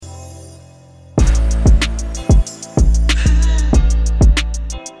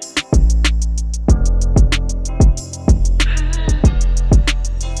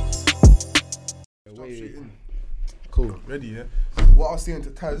was saying to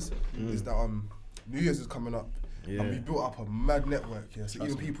Tazz is that New Year's is coming up. Yeah. And we built up a mad network, yeah. So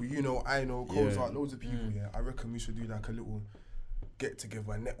even people I know, Kozart, loads of people, yeah. I reckon we should do like a little get together,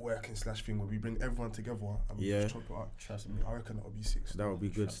 networking / thing where we bring everyone together and we just chop it up. Trust me, I reckon that would be sick. That would be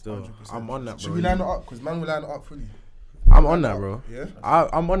good still. 100%. I'm on that, bro. Should we line it up? Because man will line it up fully. I'm on that, bro. Yeah?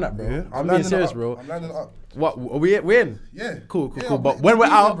 I'm on that, bro. Yeah. I'm being serious, bro. I'm lining it up. What, we're in? Yeah. Cool. Yeah, But when we're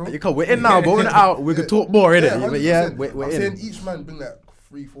out, we're in now, but when we're out, we can talk more, innit? But yeah, we're in. I'm saying each man bring like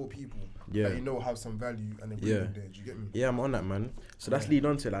 3-4 people that have some value and then bring them there. Do you get me? Yeah, I'm on that, man. So let's lead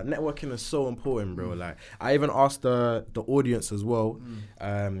on to it. Like, networking is so important, bro. Like, I even asked the audience as well,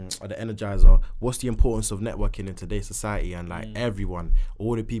 or the Energizer, what's the importance of networking in today's society? And like everyone,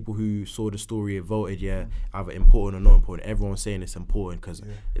 all the people who saw the story and voted, either important or not important, everyone's saying it's important because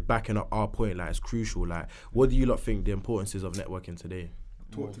backing up our point, like, it's crucial. Like, what do you lot think the importance is of networking today?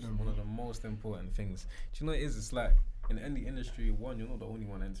 Talk to them. One of the most important things. Do you know what it is? It's like, in any industry, you're not the only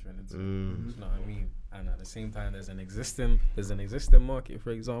one entering into it. Do you know what I mean? And at the same time, there's an existing market,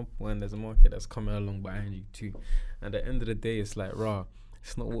 for example, and there's a market that's coming along behind you too. And at the end of the day, it's like,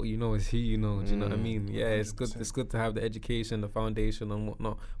 it's not what you know, it's who you know. Do you know what I mean? Yeah, it's good. It's good to have the education, the foundation, and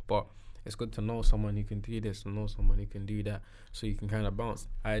whatnot. But it's good to know someone who can do this and know someone who can do that, so you can kind of bounce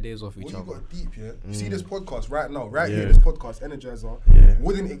ideas off each other. You got deep, yeah. You see this podcast right now, here, this podcast, Energizer,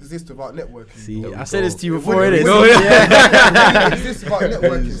 wouldn't exist without networking. See, I said this to you before, it wouldn't exist without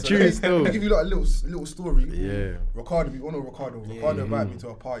networking. So true, still. Let me give you like a little story. Yeah. Ricardo, we all know Ricardo. Ricardo invited me to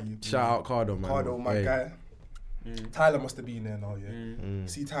a party. Shout out Cardo, man. Ricardo, my guy. Tyler must have been there now,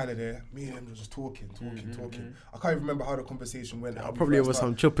 See Tyler there, me and him were just talking. I can't even remember how the conversation went. Probably it was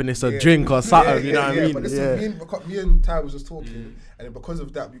some chuppiness or drink or something, you know what I mean? But listen, me and Ty was just talking, and then because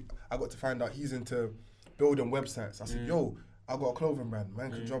of that, I got to find out he's into building websites. I said, yo, I got a clothing brand,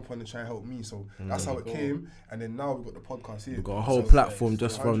 man can jump on and try and help me. So that's how it came, and then now we've got the podcast here. We've got a whole platform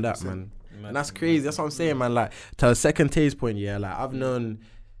just from that, man. And that's crazy, that's what I'm saying, man. Like, to a second Tay's point, like, I've known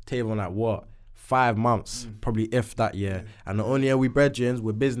Tayvon like, what? 5 months, probably if that, and not only are we brethrens,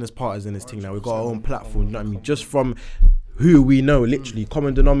 we're business partners in this thing now. We've got our own platform, you know what I mean? Just from who we know, literally,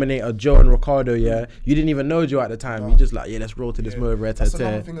 common denominator, Joe and Ricardo, you didn't even know Joe at the time. You just like, let's roll to this move. That's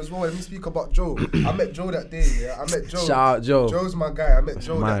another thing as well. Let me speak about Joe. I met Joe that day, I met Joe. Shout out Joe. Joe's my guy. I met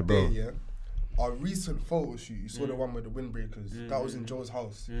Joe that day, Our recent photo shoot, you saw the one with the windbreakers. That was in Joe's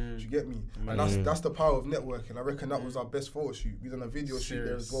house. Do you get me? And that's the power of networking. I reckon that was our best photo shoot. We done a video shoot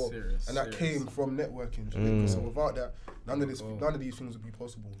there as well, and that came from networking. So without that, none of these things would be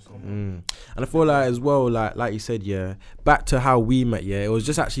possible. So. And I feel like as well, like you said, back to how we met. It was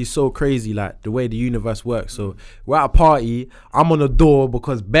just actually so crazy, like the way the universe works. So we're at a party. I'm on the door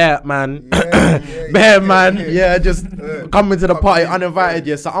because Bear man, just coming to the party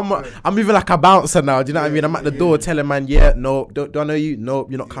uninvited. So I'm even like a bouncer now, do you know what I mean? I'm at the door telling man, no, don't I know you? No,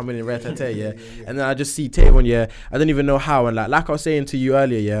 you're not coming in, and then I just see Tayvon, I don't even know how, and like I was saying to you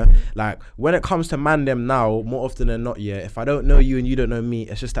earlier, like when it comes to mandem now, more often than not, if I don't know you and you don't know me,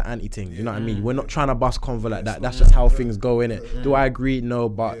 it's just an anti thing, you know what I mean? We're not trying to bust convo like that, that's just how things go, innit? Do I agree? No,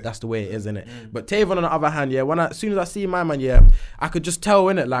 but that's the way it is, innit? But Tayvon on the other hand, as soon as I see my man, I could just tell,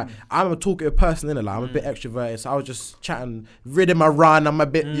 innit? Like, I'm a talkative person, innit? Like, I'm a bit extroverted, so I was just chatting, ridding my run, I'm a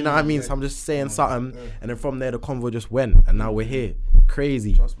bit, you know what I mean? So I'm just saying something, and then from there the convo just went, and now we're here.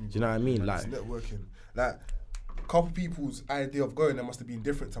 Crazy. Trust me, do you know what I mean? Like, it's networking. Like, a couple people's idea of going there must have been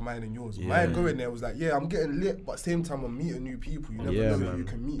different to mine and yours. Mine going there was like, I'm getting lit, but at the same time I'm meeting new people. You never know who you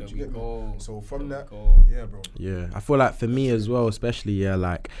can meet. Do you get me? So from that, bro. I feel like for me as well, especially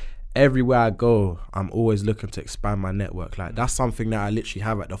like, everywhere I go, I'm always looking to expand my network. Like, that's something that I literally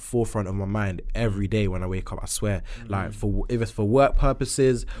have at the forefront of my mind every day when I wake up, I swear. Like, if it's for work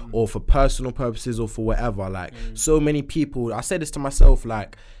purposes or for personal purposes or for whatever, like, so many people, I said this to myself,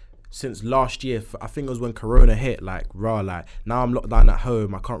 like, since last year, I think it was when Corona hit, like, now I'm locked down at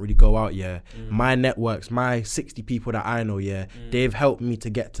home, I can't really go out, my networks, my 60 people that I know, they've helped me to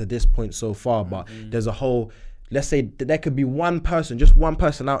get to this point so far, but there's a whole, let's say there could be just one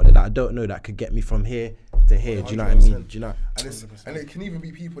person out there that I don't know that could get me from here to here. 100%. Do you know what I mean? Do you know? And it can even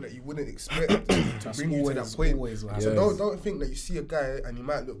be people that you wouldn't expect to bring you to that point. So don't think that you see a guy and you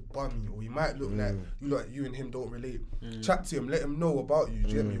might look bummy or you might look like you and him don't relate. Chat to him, let him know about you. Do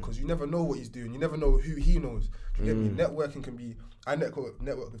you get me? Because you never know what he's doing. You never know who he knows. Do you get me? Networking can be. I network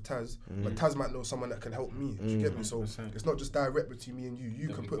with Tazz, but Tazz might know someone that can help me. Do you get me? So it's not just direct between me and you. You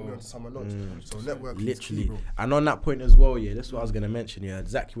can put me onto someone else. So networking literally. Is key, bro. And on that point as well, this is what I was gonna mention.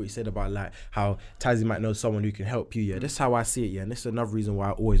 Exactly what you said about like how Tazzy might know someone who can help you. This is how I see it. And this is another reason why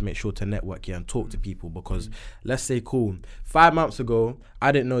I always make sure to network and talk to people, because let's say 5 months ago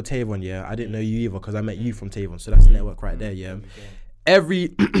I didn't know Tayvon. I didn't know you either because I met you from Tayvon. So that's network right there.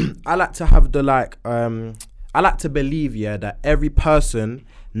 I like to have the I like to believe, that every person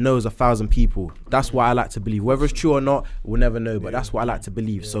knows 1,000 people. That's what I like to believe. Whether it's true or not, we'll never know, but that's what I like to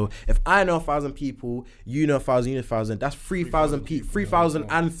believe. So if I know 1,000 people, you know 1,000, you know 1,000, that's 3,000 people,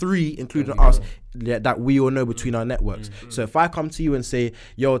 3,003, including us, that we all know between our networks. So if I come to you and say,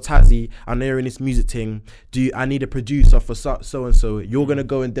 yo, Tazzy, I know you're in this music thing, I need a producer for so and so, you're gonna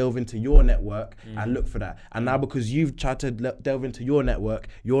go and delve into your network and look for that. And now because you've tried to delve into your network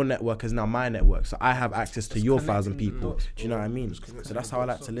is now my network. So I have access to your 1,000 people. Do you know what I mean? So that's how I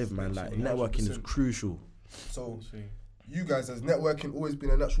like to live, man. Like, networking is crucial. So you guys, has networking always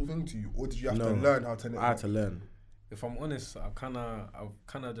been a natural thing to you, or did you have to learn how to network? I had to learn. If I'm honest, I've kind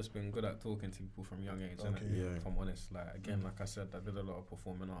of just been good at talking to people from a young age. Okay. If I'm honest, like I said, I did a lot of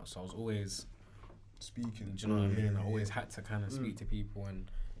performing arts, so I was always speaking. Do you know what I mean? I always had to kind of speak to people, and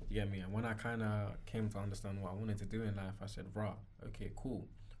you get me. And when I kind of came to understand what I wanted to do in life, I said, "Rah, okay, cool.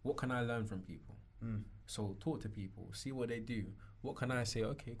 What can I learn from people? So talk to people, see what they do. What can I say?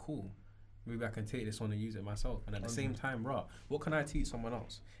 Okay, cool. Maybe I can take this on and use it myself. And at the same time, what can I teach someone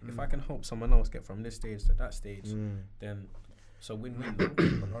else? If I can help someone else get from this stage to that stage, then so win-win.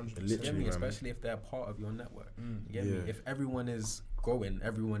 Literally, especially if they're part of your network. You get me? If everyone is growing,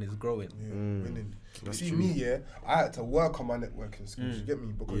 everyone is growing. Winning. You see, me, I had to work on my networking skills. You get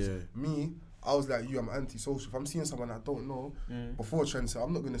me? Because me, I was like you, I'm anti-social. If I'm seeing someone I don't know before Trendsetter,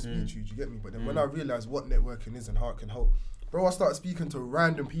 I'm not going to speak to you. Do you get me? But then when I realised what networking is and how it can help, bro, I started speaking to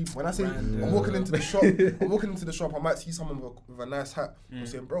random people. When I say I'm walking into the shop, I might see someone with a nice hat. I'm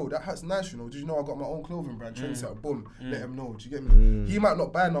saying, bro, that hat's nice, you know. Did you know I got my own clothing brand, Trendsetter? Boom, let him know. Do you get me? He might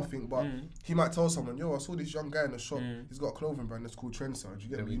not buy nothing, but he might tell someone, yo, I saw this young guy in the shop. He's got a clothing brand that's called Trendsetter. Do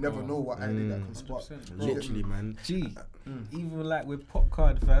you get me? You never know what idea that can spark. Literally, man. Even like with pop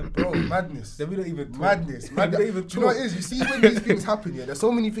card, fam, bro, madness. Then we don't even madness. Do you know what it is? You see when these things happen, there's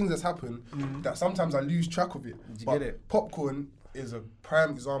so many things that's happened that sometimes I lose track of it. Get it? Popcorn is a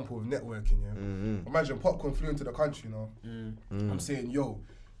prime example of networking, Imagine Popcorn flew into the country, you know. I'm saying, yo,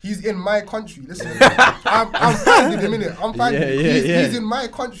 he's in my country. Listen, I'm finding him, innit? I'm finding him. He's in my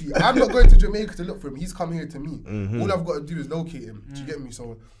country. I'm not going to Jamaica to look for him. He's come here to me. All I've got to do is locate him. Do you get me?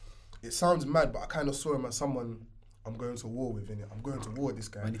 So it sounds mad, but I kind of saw him as someone I'm going to war with, innit? I'm going to war with this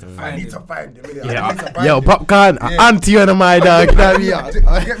guy. I need to find him, innit? Yo, Popcorn, auntie on my dog. You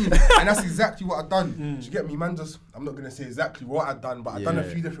get me? And that's exactly what I've done. Do you get me, man? I'm not going to say exactly what I've done, but I've done a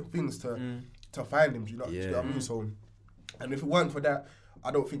few different things to find him. Do you know what I mean? So, and if it weren't for that, I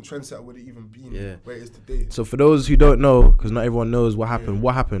don't think Trendsetter would have even been where it is today. So for those who don't know, because not everyone knows what happened,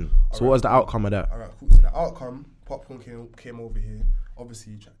 what happened? So what was the outcome of that? Alright, cool. So the outcome, Popcorn came over here.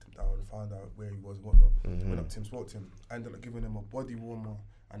 Obviously, he tracked him down and found out where he was, whatnot. Went up to him, spoke to him. I ended up giving him a body warmer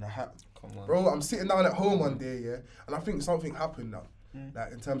and a hat. Come on. Bro, I'm sitting down at home one day, and I think something happened now.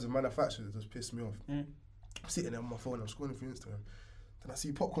 Like in terms of manufacturers, it just pissed me off. I'm sitting there on my phone, I'm scrolling through Instagram. Then I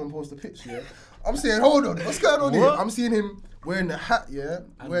see Popcorn post a picture, I'm saying, hold on, what's going on here? I'm seeing him wearing the hat,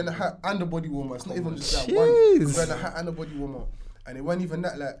 wearing the hat and the body warmer. It's not even just that one. He's wearing the hat and the body warmer. And it wasn't even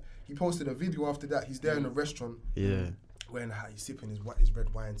that, like, he posted a video after that. He's there in a restaurant. Wearing a hat, he's sipping his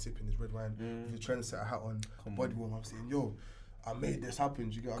red wine, with the Trendsetter hat on, body warmer. I'm saying, yo, I made this happen.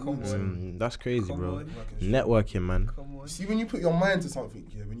 Do you get what I mean? That's crazy, bro. Networking, man. You see, when you put your mind to something,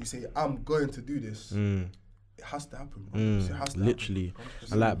 when you say, I'm going to do this, it has to happen, bro. It has to literally.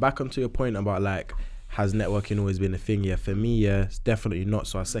 happen. And like, back onto your point about like, has networking always been a thing? For me, it's definitely not.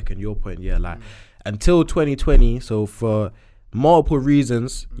 So I second your point, like, until 2020, so for multiple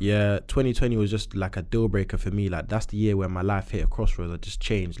reasons, 2020 was just like a deal breaker for me. Like, that's the year where my life hit a crossroads. I just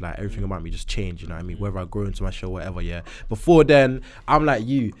changed. Like, everything about me just changed, you know what I mean? Whether I grow into my show, whatever, Before then, I'm like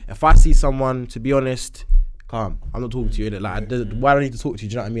you. If I see someone, to be honest, calm. I'm not talking to you, innit? Like, why do I need to talk to you?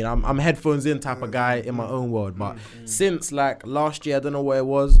 Do you know what I mean? I'm headphones in type of guy in my own world. But since like last year, I don't know where it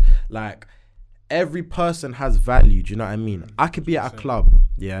was, like, every person has value, do you know what I mean? I could be at a club,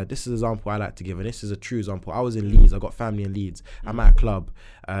 this is an example I like to give, and this is a true example. I was in Leeds, I got family in Leeds, I'm at a club,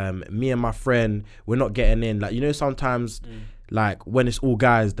 me and my friend, we're not getting in, like, you know, sometimes, like, when it's all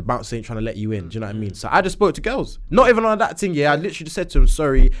guys, the bouncer ain't trying to let you in, do you know what I mean? So I just spoke to girls, not even on that thing, I literally just said to him,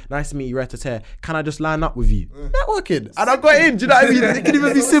 sorry, nice to meet you, Tay, can I just line up with you? Networking, and I got in, do you know what I mean? It can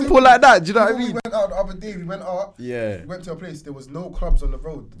even be simple like that, do you know what I mean? We went out the other day, we went to a place, there was no clubs on the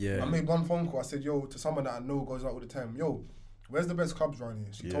road. I made one phone call, I said, yo, to someone that I know goes out all the time, yo, where's the best clubs around here?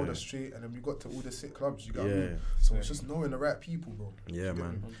 She told us straight, and then we got to all the sick clubs. You get what I mean? So it's just knowing the right people, bro. Yeah,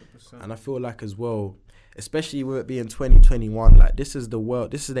 man. 100%. And I feel like as well, especially with it being 2021, like this is the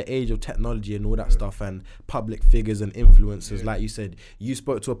world, this is the age of technology and all that stuff, and public figures and influencers. Like you said, you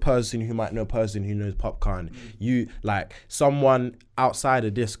spoke to a person who might know a person who knows Popcorn. You, like, someone outside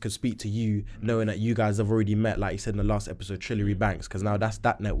of this could speak to you knowing that you guys have already met, like you said in the last episode, Trillery Banks, because now that's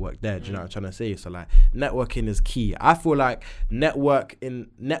that network there. Do you know what I'm trying to say? So like, networking is key. I feel like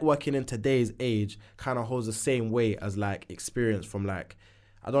networking in today's age kind of holds the same weight as like experience from, like,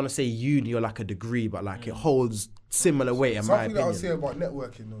 I don't want to say uni or like a degree, but like it holds similar weight in my opinion. Something that I'll say about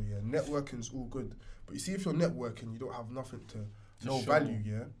networking though, networking's all good. But you see, if you're networking, you don't have nothing to no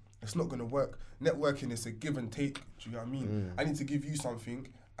value, it's not going to work. Networking is a give and take, do you know what I mean? I need to give you something,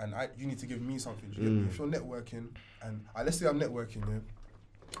 and you need to give me something, do you get me? If you're networking, and let's say I'm networking,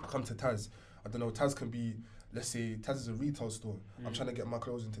 I come to Tazz. I don't know, Tazz can be, let's say Tazz is a retail store. I'm trying to get my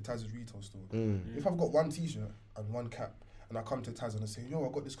clothes into Tazz's retail store. If I've got one t-shirt and one cap, and I come to Tazz and I say, yo,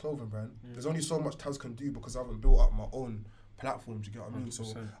 I got this clothing brand. There's only so much Tazz can do because I haven't built up my own platform, do you get what I mean? 100%.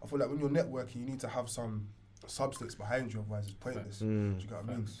 So I feel like when you're networking, you need to have some substance behind you, otherwise it's pointless. Do you get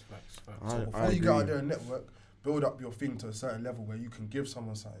what I mean? So before you get out there and network, build up your thing to a certain level where you can give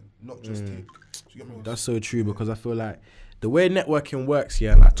someone something, not just take. Do you get me? That's so true, because I feel like the way networking works,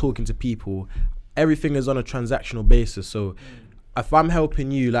 like talking to people, everything is on a transactional basis. So if I'm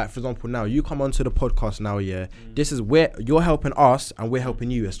helping you, like for example now, you come onto the podcast now, this is where you're helping us and we're helping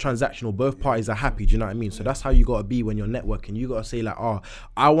you. It's transactional. Both parties are happy, do you know what I mean? So that's how you got to be when you're networking. You got to say like,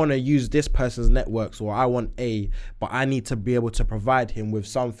 I want to use this person's networks, or I want A, but I need to be able to provide him with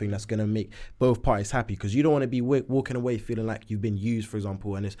something that's going to make both parties happy, because you don't want to be walking away feeling like you've been used, for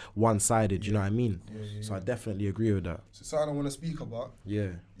example, and it's one-sided, you know what I mean? So I definitely agree with that. So something I want to speak about.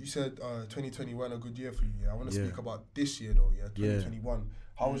 You said 2021 a good year for you. I want to speak about this year though. 2021.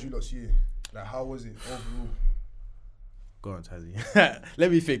 How was you lot's year? Like, how was it overall? Go on, Tazzy.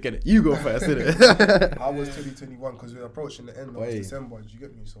 Let me think. It. You go first, innit? How was 2021? Because we're approaching the end of December. Did you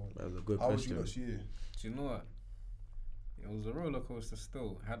get me? So that was a good how question. Was you lot's year? Do you know what? It was a roller coaster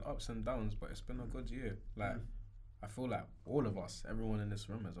still. Had ups and downs, but it's been a good year. Like, I feel like all of us, everyone in this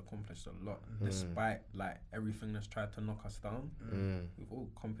room has accomplished a lot, despite like everything that's tried to knock us down. We've all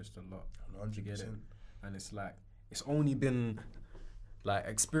accomplished a lot. 100%. And it's like, it's only been like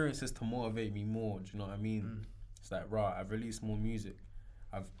experiences to motivate me more. Do you know what I mean? It's like, I've released more music.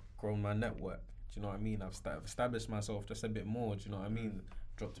 I've grown my network. Do you know what I mean? I've established myself just a bit more. Do you know what I mean?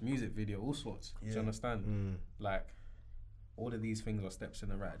 Dropped a music video, all sorts. Do you understand? Like, all of these things are steps in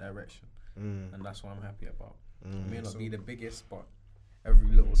the right direction. And that's what I'm happy about. It may not be the biggest, but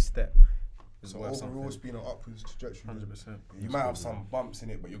every little step is worth something. Overall, it's been an upwards trajectory. 100%. You might have some bumps in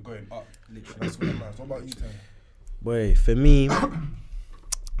it, but you're going up. Literally, that's what it matters. What about you, Tay? Boy, for me,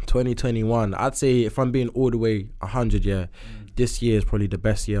 2021, I'd say if I'm being all the way 100, this year is probably the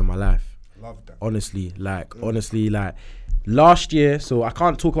best year of my life. Love that. Honestly, like last year, so I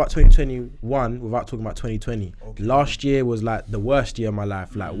can't talk about 2021 without talking about 2020. Okay. Last year was like the worst year of my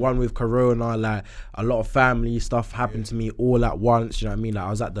life. Like one with Corona, like a lot of family stuff happened to me all at once. You know what I mean? Like I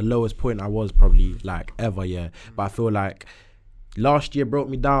was at the lowest point I was probably like ever. But I feel like last year broke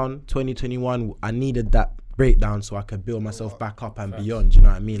me down. 2021, I needed that breakdown so I could build myself back up and beyond. You know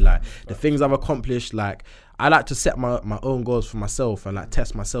what I mean? Like the things I've accomplished, like I like to set my own goals for myself and like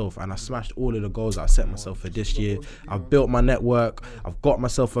test myself, and I smashed all of the goals I set myself for this year. I've built my network, I've got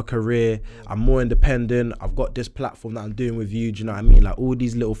myself a career, I'm more independent, I've got this platform that I'm doing with you, do you know what I mean? Like all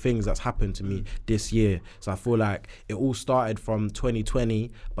these little things that's happened to me this year. So I feel like it all started from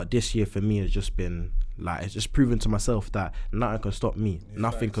 2020, but this year for me has just been like, it's just proven to myself that nothing can stop me.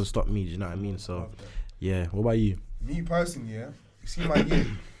 Nothing can stop me, do you know what I mean? So yeah, what about you? Me personally, you see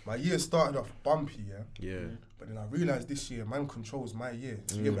my year started off bumpy, but then I realised this year, man controls my year.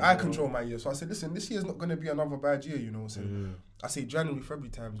 So I control my year. So I said, listen, this year's not going to be another bad year, you know. So I say January, February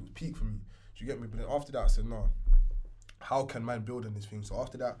times, it was peak for me. Do you get me? But then after that, I said, no, how can man build on this thing? So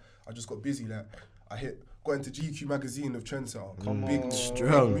after that, I just got busy. Like, got into GQ magazine of Trendsetter. Big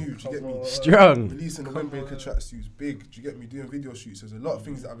strong move, do you get me? Strong. Releasing the Windbreaker tracksuits, big, do you get me? Doing video shoots. There's a lot of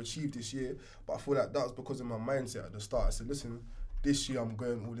things that I've achieved this year, but I feel like that was because of my mindset at the start. I said, listen, this year I'm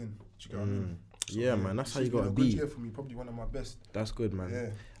going all in. Do you get what I mean? So, man, that's how you gotta be. Good year for me, probably one of my best. That's good, man. Yeah.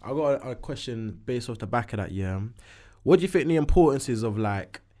 I got a question based off the back of that. What do you think the importance is of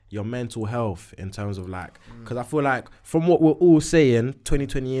like your mental health in terms of like, because I feel like from what we're all saying,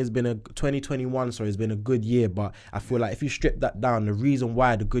 2021 has been a good year, but I feel like if you strip that down, the reason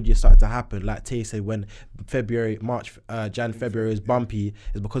why the good year started to happen, like Tay said, when February is bumpy,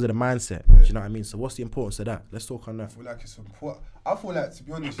 is because of the mindset. Do you know what I mean? So what's the importance of that? Let's talk on that. I feel like it's important. I feel like, to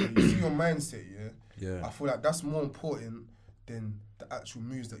be honest, you see your mindset, yeah. I feel like that's more important than the actual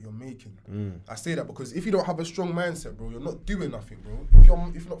moves that you're making. I say that because if you don't have a strong mindset, bro, you're not doing nothing, bro. If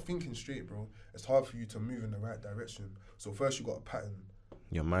you're not thinking straight, bro, it's hard for you to move in the right direction. So first you got to pattern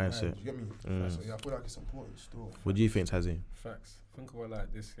your mindset. You get me? So yeah, I feel like it's important still. What do you think, Tazzy? Facts. Think about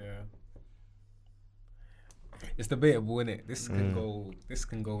like this, it's debatable, innit? This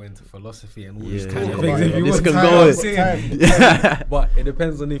can go into philosophy and all these kind of things. If you this want can go. But it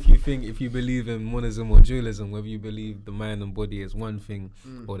depends on if you believe in monism or dualism, whether you believe the mind and body is one thing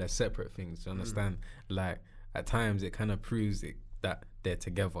or they're separate things. Do you understand? Like at times it kind of proves that they're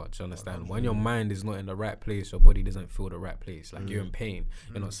together. Do you understand? When your mind is not in the right place, your body doesn't feel the right place. Like you're in pain,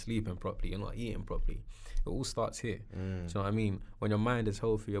 you're not sleeping properly, you're not eating properly. It all starts here. Do you know what I mean? When your mind is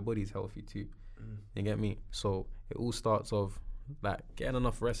healthy, your body's healthy too. You get me? So it all starts off like getting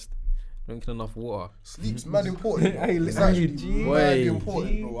enough rest, drinking enough water. Sleep's mad important. It's actually mad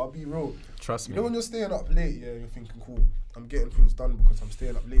important, bro. I'll be real. Trust me. You know when you're staying up late, you're thinking, cool, I'm getting things done because I'm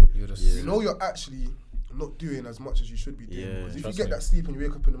staying up late. You know you're actually not doing as much as you should be doing. Because if you get that sleep and you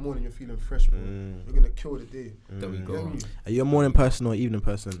wake up in the morning, you're feeling fresh, bro. You're gonna kill the day. There we go. Are you a morning person or evening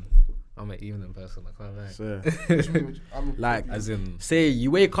person? I'm an evening person, I can't lie. So, like, as in, say you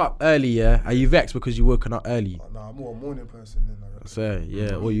wake up early, yeah? Are you vexed because you woken up early? Nah, I'm more a morning person than I reckon. So,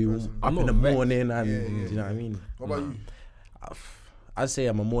 yeah, or you up in the morning and, do you know what I mean? What about you? I'd say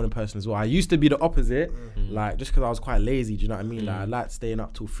I'm a morning person as well. I used to be the opposite, like just because I was quite lazy. Do you know what I mean? Like I liked staying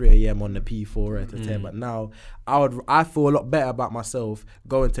up till 3 a.m. on the P4, but now I feel a lot better about myself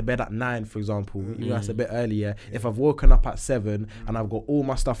going to bed at 9, for example. Even though that's a bit earlier. If I've woken up at 7 and I've got all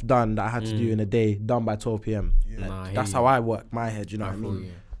my stuff done that I had to do in a day done by 12 p.m. That's how I work my head. You know what I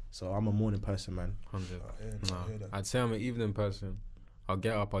mean? So I'm a morning person, man. 100. I'd say I'm an evening person. I'll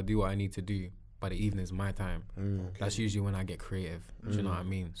get up, I'll do what I need to do. But the evening's my time. That's usually when I get creative. Do you know what I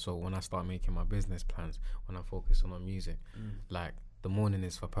mean? So when I start making my business plans, when I focus on my music, like the morning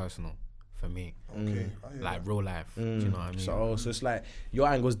is for personal, for me. Like real life. Do you know what I mean? So it's like your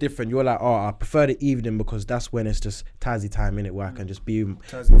angle's different. You're like, I prefer the evening because that's when it's just Tazzy time in it, where I can just be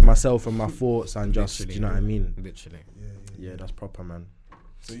with myself and my thoughts and just, do you know what I mean? Literally. Yeah, that's proper, man.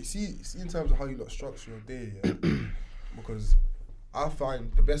 So you see in terms of how you lot structure your day, because I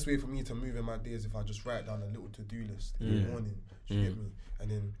find the best way for me to move in my day is if I just write down a little to-do list in the morning. Do you get me?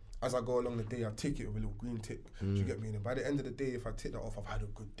 And then as I go along the day, I tick it with a little green tick. Do you get me? And then by the end of the day, if I tick that off, I've had a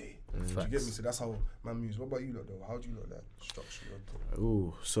good day. Do you get me? So that's how my moves. What about you lot though? How do you lot like structure your day?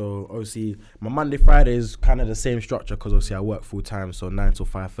 Ooh, so obviously my Monday, Friday is kind of the same structure because obviously I work full time, so 9 till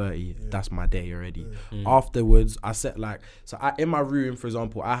 5:30. That's my day already. Afterwards, I set in my room, for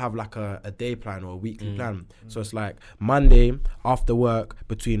example, I have like a day plan or a weekly plan. So it's like Monday after work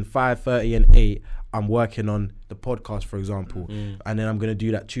between 5:30 and 8. I'm working on the podcast, for example, and then I'm gonna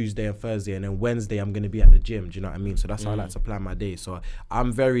do that Tuesday and Thursday, and then Wednesday I'm gonna be at the gym. Do you know what I mean? So that's how I like to plan my day. So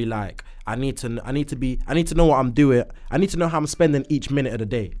I'm very like I need to know what I'm doing. I need to know how I'm spending each minute of the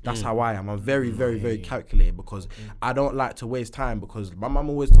day. That's how I am. I'm very, very, very calculated because I don't like to waste time, because my mum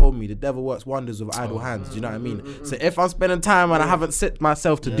always told me the devil works wonders with idle hands. Do you know what I mean? So if I'm spending time and I haven't set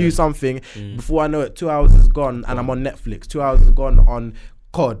myself to do something, before I know it, 2 hours is gone and I'm on Netflix. 2 hours is gone on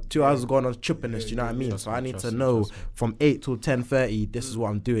COD, 2 hours is gone on trippiness, do you know what I mean? So I need to know from 8 till 10:30, this is what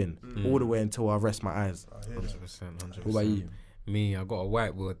I'm doing, all the way until I rest my eyes. 100%. What about you? Me, I got a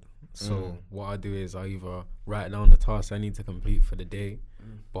whiteboard. So what I do is I either write down the tasks I need to complete for the day,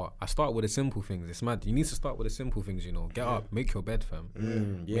 but I start with the simple things. It's mad. You need to start with the simple things, you know. Get up, make your bed, fam.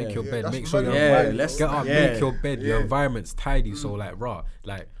 Make your bed, make sure make your bed, your environment's tidy. So like,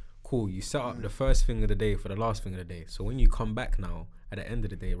 cool, you set up the first thing of the day for the last thing of the day. So when you come back now, at the end of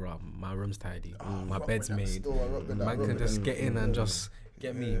the day, my room's tidy, my bed's made. Man can just get in and just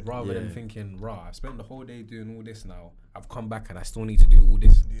get me, rather than thinking, I spent the whole day doing all this now. I've come back and I still need to do all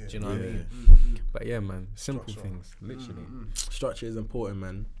this. Do you know what I mean? But yeah, man, simple things, literally. Structure is important,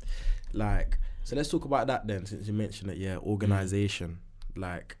 man. Like, so let's talk about that then, since you mentioned it, organization.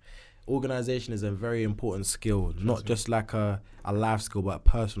 Like, organization is a very important skill, not just like a life skill, but a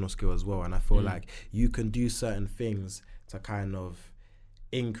personal skill as well. And I feel like you can do certain things to kind of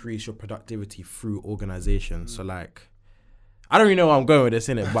increase your productivity through organization. So like, I don't really know where I'm going with this,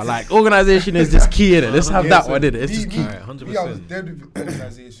 innit? But like, organization is just key, innit? Let's have that one, innit? It's just key. 100%. I was dead with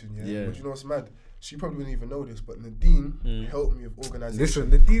organization, but you know what's mad? she probably wouldn't even know this, but Nadine helped me with organisation. Listen,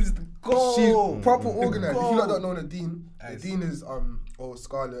 Nadine's the goal. She's proper organised. If you lot don't know Nadine, Nadine is or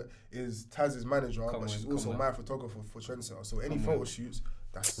Scarlett is Tazz's manager, but she's also my photographer for Trendsetter. So any photo shoots,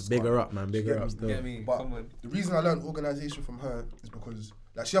 that's bigger up, man. Bigger up. Get me? But the reason I learned organisation from her is because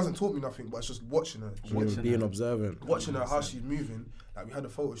like she hasn't taught me nothing, but it's just watching her, being observant, watching her how she's moving. Like we had a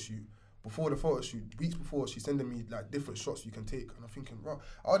photo shoot. Before the photo shoot, weeks before, she's sending me like different shots you can take, and I'm thinking, right,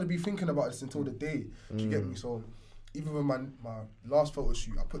 I ought to be thinking about this until the day. Do you get me? So even with my last photo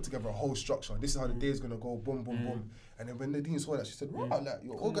shoot, I put together a whole structure. This is how the day is gonna go, boom, boom, boom. And then when Nadine saw that, she said, right, like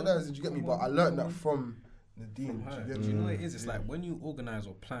you're organised. Did you get me? But I learned that from Nadine. Do you know what it is? It's like when you organise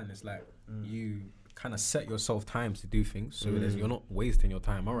or plan, it's like you kind of set yourself times to do things, so you're not wasting your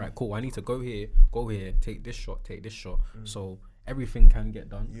time. All right, cool. I need to go here, take this shot. So everything can get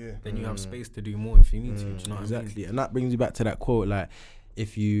done. Then you have space to do more if you need to. Do you know what I mean? And that brings you back to that quote, like,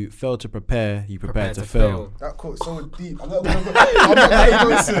 if you fail to prepare, you prepare to fail. That quote's so deep. I'm not gonna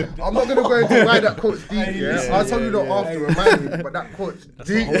go into why that quote's deep. I'll tell you that after, remind me. But that quote's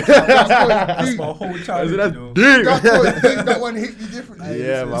deep. That's my whole childhood. That quote's deep. That one hit me differently.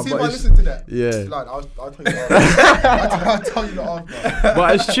 Yeah, man. See if I listen to that. Yeah. Like, I'll tell you that. I'll tell you that after.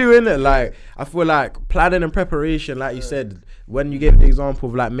 But it's true, innit? Like, I feel like planning and preparation, like you said, when you gave the example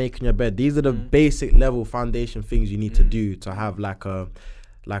of like making your bed, these are the basic level foundation things you need to do to have like a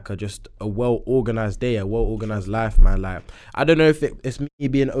just a well organized day, a well organized life, man. Like, I don't know if it's me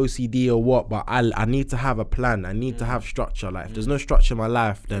being OCD or what, but I need to have a plan. I need to have structure. Like, if there's no structure in my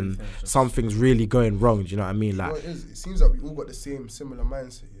life, then something's really going wrong. Do you know what I mean? Like, you know what it is? It seems like we all got the similar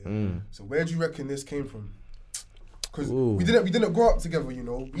mindset. Yeah? So where do you reckon this came from? Because we didn't grow up together, you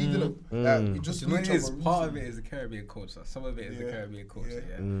know. We didn't. We just knew each other. Part of it is the Caribbean culture. Some of it is the Caribbean culture.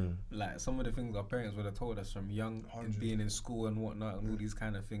 Like some of the things our parents would have told us from young, and being in school and whatnot, and all these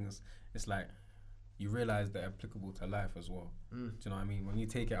kind of things. It's like you realize they're applicable to life as well. Do you know what I mean? When you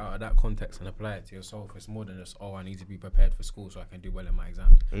take it out of that context and apply it to yourself, it's more than just, I need to be prepared for school so I can do well in my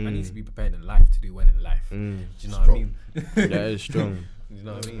exams. I need to be prepared in life to do well in life. Do you know what I mean? That is strong. You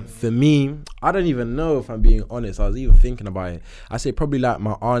know what I mean? For me, I don't even know, if I'm being honest. I was even thinking about it. I say probably like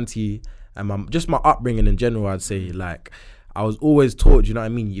my auntie and my upbringing in general. I'd say like I was always taught. You know what I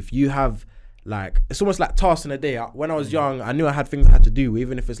mean? If you have like, it's almost like tasks in a day. When I was young, I knew I had things I had to do,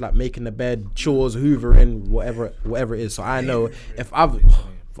 even if it's like making the bed, chores, hoovering, whatever it is. So I know if I've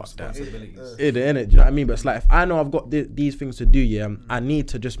fuck that, it, innit? Do you know what I mean? But it's like, if I know I've got these things to do, I need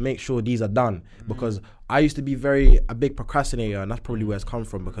to just make sure these are done, because I used to be a big procrastinator, and that's probably where it's come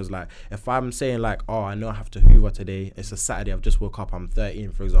from. Because like, if I'm saying like, I know I have to hoover today, it's a Saturday, I've just woke up, I'm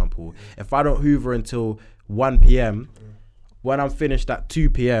 13, for example. If I don't hoover until 1 p.m, when I'm finished at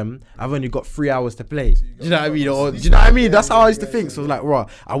 2 p.m, I've only got 3 hours to play. Do you know what I mean? Or do you know what I mean? That's how I used to think. So it's like,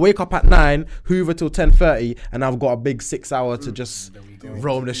 I wake up at 9, hoover till 10:30, and I've got a big 6 hours to just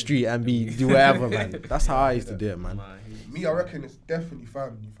roam the street and do whatever, man. That's how I used to do it, man. Me, I reckon it's definitely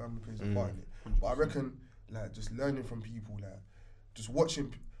family. Family plays a part in it. But I reckon like just learning from people, like just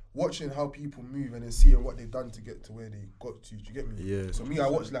watching how people move and then seeing what they've done to get to where they got to. Do you get me? Yeah. So me, I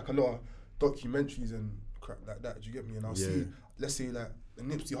watch like a lot of documentaries and crap like that. Do you get me? And I'll see, let's say like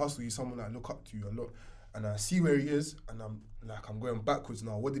Nipsey Hussle is someone I look up to a lot, and I see where he is, and I'm going backwards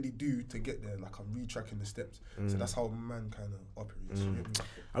now. What did he do to get there? Like, I'm retracking the steps. So that's how man kind of operates. You get me?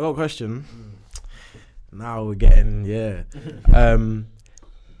 I got a question. Now we're getting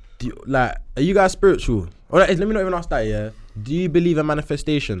are you guys spiritual? Or let me not even ask that. Yeah. Do you believe in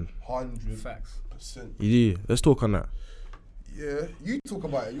manifestation? 100%. You do. Let's talk on that. Yeah, you talk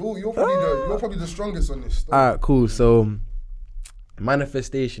about it. You're probably the strongest on this. Alright, cool. So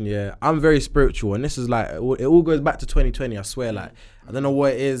manifestation, I'm very spiritual, and this is like, it all goes back to 2020. I swear, like, I don't know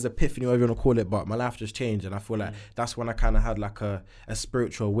what it is, epiphany, whatever you want to call it, but my life just changed, and I feel like that's when I kind of had like a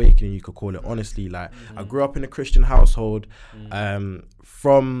spiritual awakening, you could call it. Honestly, like, I grew up in a Christian household.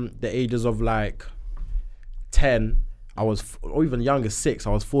 From the ages of like 10, or even younger, 6, I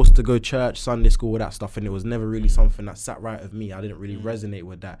was forced to go church, Sunday school, all that stuff, and it was never really something that sat right with me. I didn't really resonate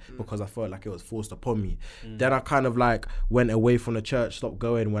with that because I felt like it was forced upon me. Then I kind of like went away from the church, stopped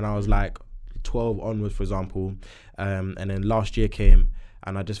going when I was like 12 onwards, for example, and then last year came,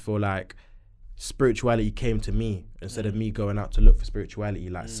 and I just feel like spirituality came to me instead of me going out to look for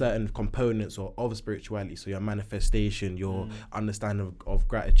spirituality, like certain components of spirituality. So your manifestation, your understanding of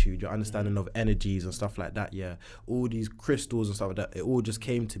gratitude, your understanding of energies and stuff like that. Yeah, all these crystals and stuff like that, it all just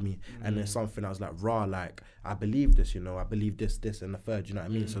came to me. And then something I was like, like, I believe this, I believe this and the third, you know what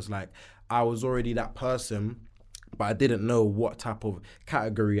I mean? So it's like, I was already that person, but I didn't know what type of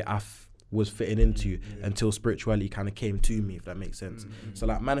category was fitting into until spirituality kind of came to me, if that makes sense. So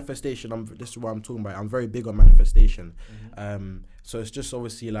like manifestation, this is what I'm talking about. I'm very big on manifestation. So it's just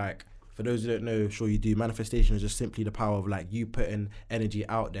obviously like, for those who don't know, sure you do, manifestation is just simply the power of like you putting energy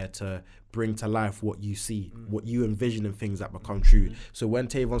out there to bring to life what you see, what you envision in things that become true. So when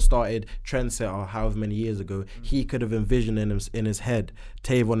Tavon started Trendsetter however many years ago, he could have envisioned in his head,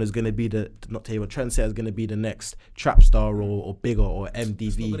 Tavon is going to be Trendsetter is going to be the next trap star or bigger or MDV.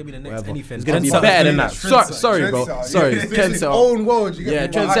 It's not going to be the next anything. It's going to be better than that. Sorry, bro. Sorry. Trendsetter. Own world.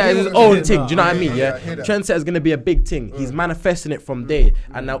 Trendsetter is his own thing. Do you know what I mean? Yeah. Trendsetter is going to be a big thing. He's manifesting it from day.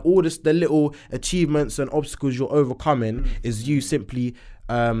 And now all the little achievements and obstacles you're overcoming is you simply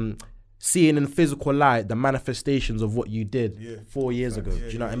seeing in physical light the manifestations of what you did 4 years ago. Do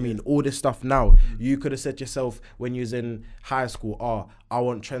you know what I mean? All this stuff now, you could have said to yourself when you was in high school, I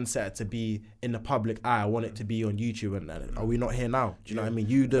want Trendsetter to be in the public eye. I want it to be on YouTube. And are we not here now? Do you know what I mean?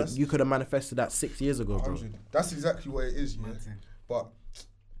 You could have manifested that 6 years ago, bro. That's exactly what it is, But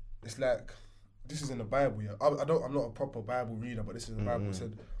it's like, this is in the Bible, I'm not a proper Bible reader, but this is the Bible. It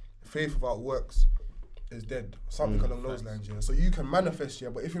said, faith without works is dead. Something along those lines, So you can manifest,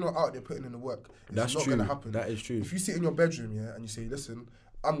 but if you're not out there putting in the work, it's not going to happen. That is true. If you sit in your bedroom, and you say, listen,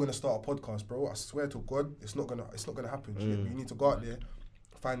 I'm going to start a podcast, bro, I swear to God, it's not gonna happen. You need to go out there,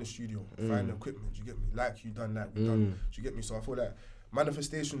 find the studio, find the equipment, you get me? Like you done that, we done. Do you get me? So I feel like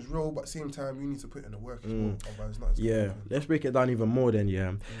manifestation's real, but at the same time, you need to put in the work as well. Otherwise, it's not let's break it down even more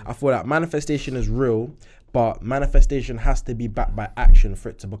then, I feel like manifestation is real, but manifestation has to be backed by action for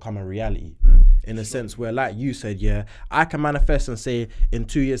it to become a reality. In a sense where, like you said, I can manifest and say, in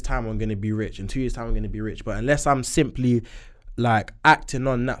 2 years' time, I'm going to be rich. In 2 years' time, I'm going to be rich. But unless I'm simply like acting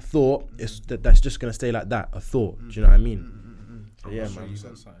on that thought, that's just going to stay like that, a thought. Do you know what I mean?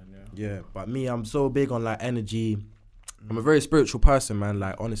 Man. But me, I'm so big on like energy. I'm a very spiritual person, man.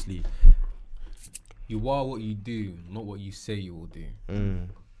 Like, honestly. You are what you do, not what you say you will do.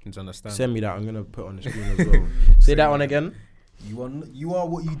 Can you understand? Send me that. I'm going to put on the screen as well. Say that one again. You are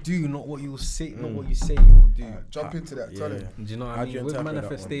what you do, not what you will say, not what you say you will do. Jump into that. Tell him. Do you know what I mean? With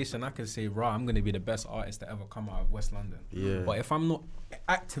manifestation, I can say, I'm going to be the best artist to ever come out of West London. But if I'm not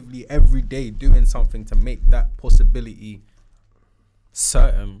actively every day doing something to make that possibility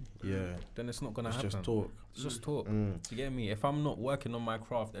certain, then it's not going to happen. Just talk. It's just talk. Do you get me? If I'm not working on my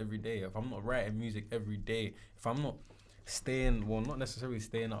craft every day, if I'm not writing music every day, if I'm not not necessarily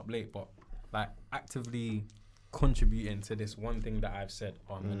staying up late, but like actively contributing to this one thing that I've said,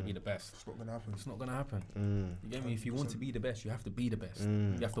 I'm going to be the best. It's not going to happen. It's not going to happen. You get me? If you want to be the best, you have to be the best.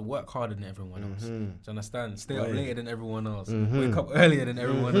 You have to work harder than everyone else. Do you understand? Stay up later than everyone else. Wake up earlier than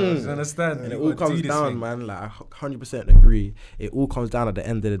everyone else. Do you understand? And it all comes down, man. Like, I 100% agree. It all comes down at the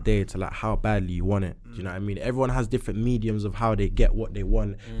end of the day to like how badly you want it. Do you know what I mean? Everyone has different mediums of how they get what they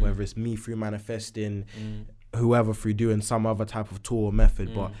want, whether it's me through manifesting, whoever through doing some other type of tool or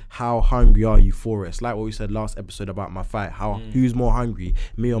method, but how hungry are you for it? It's like what we said last episode about my fight. Who's more hungry,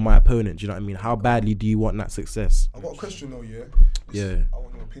 me or my opponent? Do you know what I mean? How badly do you want that success? I've got a question though, I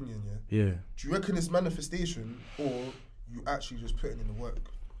want your opinion, Do you reckon it's manifestation or you actually just putting in the work?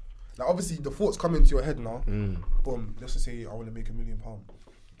 Like obviously the thoughts come into your head now. Boom, let's just say I want to make £1 million.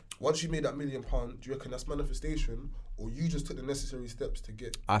 Once you made that £1 million, do you reckon that's manifestation or you just took the necessary steps to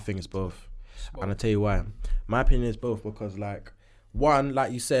get? I think it's both. And I'll tell you why. My opinion is both because, like, one,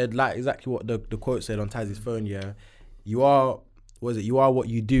 like you said, like exactly what the quote said on Tazz's phone, you are what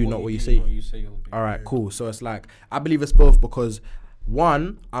you do, not what you say. All right, cool. So it's like, I believe it's both because,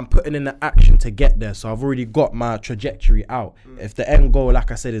 one, I'm putting in the action to get there. So I've already got my trajectory out. If the end goal,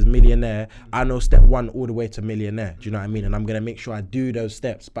 like I said, is millionaire, I know step 1 all the way to millionaire. Do you know what I mean? And I'm going to make sure I do those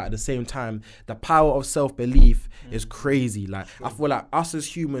steps. But at the same time, the power of self-belief is crazy. Like, I feel like us as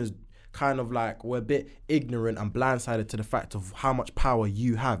humans, kind of like we're a bit ignorant and blindsided to the fact of how much power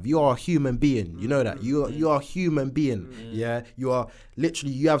you have. You are a human being, you know that. You are a human being, You are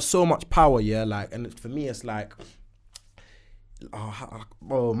literally, you have so much power, like, and for me it's like,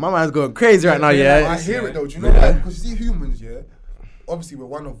 oh, my mind's going crazy right now, I hear it though, do you know why? Because you see humans, obviously we're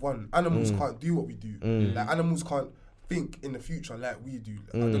one of one. Animals can't do what we do. Like animals can't think in the future like we do.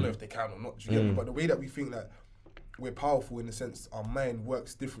 Like, I don't know if they can or not, do you get me? But the way that we think that we're powerful in the sense our mind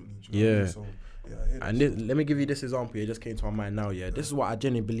works differently. Do you know what I mean? So, I hear and let me give you this example. It just came to my mind now. This is what I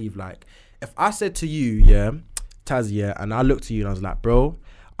genuinely believe. Like, if I said to you, Taz, and I looked to you and I was like, bro,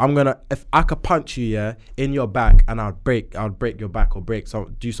 if I could punch you, in your back and I'd break your back or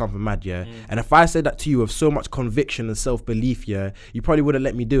do something mad, And if I said that to you with so much conviction and self-belief, you probably wouldn't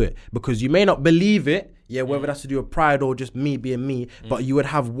let me do it because you may not believe it, whether that's to do with pride or just me being me, but you would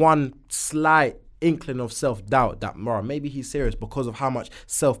have one slight inkling of self-doubt that maybe he's serious because of how much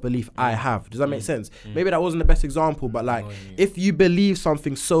self-belief I have. Does that make sense? Maybe that wasn't the best example, but like if you believe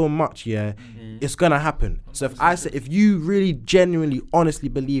something so much, it's gonna happen. So if you really genuinely honestly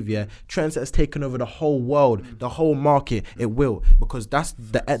believe, Trendset has taken over the whole world, the whole market, it will, because that's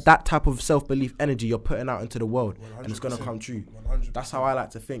that type of self-belief energy you're putting out into the world, and it's gonna come true. 100%. That's how I like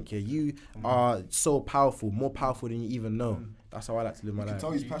to think. You are so powerful, more powerful than you even know. That's how I like to live my life. You can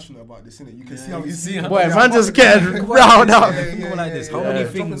tell he's passionate about this, innit? You can see how he's seeing. Boy, man, just getting round up. Think like this. How many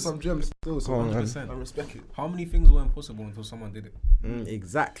things? Some gems still. 100%. I respect it. How many things were impossible until someone did it?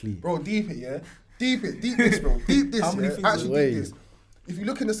 Exactly. Bro, deep this, bro. Deep this. How many things? Actually, deep this. If you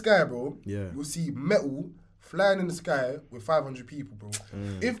look in the sky, bro, Yeah. you'll see metal flying in the sky with 500 people, bro.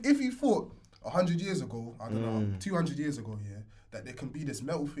 If you thought 100 years ago, I don't know, 200 years ago, that there can be this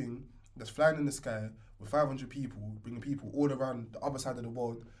metal thing that's flying in the sky with 500 people, bringing people all around the other side of the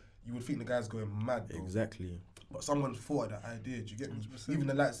world, you would think the guy's going mad, bro. Exactly. But someone thought of that idea, do you get me? Even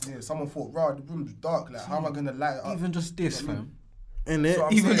the lights in here, someone thought, right, the room's dark, like, how am I going to light it up? Even just this, fam. In it, So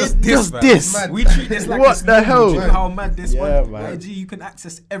I'm Even saying, just this. We treat this like What it's the hell? Do you know how mad this Yeah, one? man. IG, you can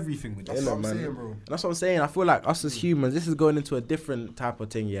access everything with That's this. what I'm man. saying, bro. That's what I'm saying. I feel like us as humans, this is going into a different type of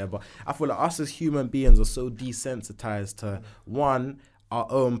thing, but I feel like us as human beings are so desensitized to one, our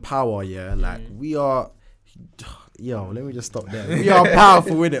own power, like we are. Yo, let me just stop there. We are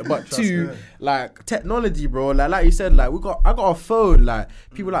powerful with it, but two, like technology, bro. Like you said, like I got a phone. Like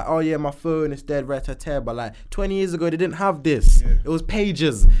people like, oh yeah, my phone is dead, but like 20 years ago they didn't have this. It was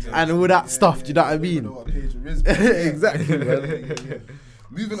pages and all that stuff. Do you know what I mean? Know what a pager is, Exactly, man.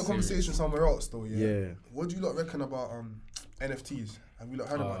 Moving the conversation somewhere else, though. Yeah. What do you lot reckon about NFTs? Have you lot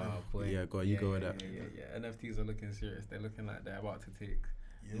heard about them? Boy. Yeah, go on, you go with that. Yeah. NFTs are looking serious. They're looking like they're about to take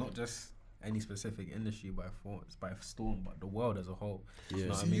not just any specific industry by storm, but the world as a whole. Yeah. You know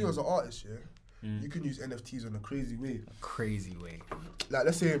what See, I mean? you as an artist, you can use NFTs in a crazy way. Like,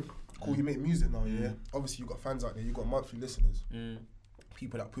 let's say, cool, you make music now, Obviously, you got fans out there, you got monthly listeners.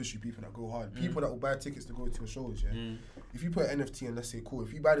 People that push you, people that go hard, people that will buy tickets to go to your shows, If you put an NFT and let's say, cool,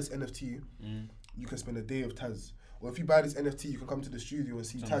 if you buy this NFT, you can spend a day with Tazz. Or if you buy this NFT, you can come to the studio and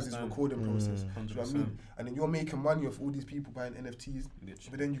see Tazz's recording process. Do you know what I mean? And then you're making money off all these people buying NFTs.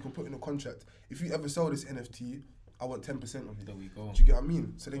 But then you can put in a contract. If you ever sell this NFT, I want 10% of it. There we go. Do you get what I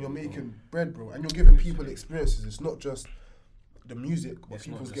mean? So then you're making bread, bro. And you're giving people experiences. It's not just the music, but It's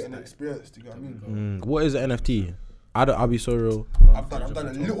people's not just getting that. experience. Do you get what I mean? What is an NFT? I'll be so real. I've done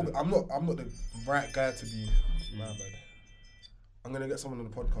a little bit. I'm not the right guy to be. My bad. I'm gonna get someone on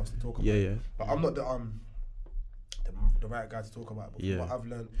the podcast to talk about it. But I'm not the right guy to talk about it. But from what I've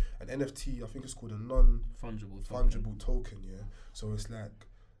learned, an NFT, I think it's called a non-fungible token. So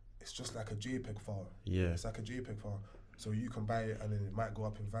it's just like a JPEG file. It's like a JPEG file. So you can buy it and then it might go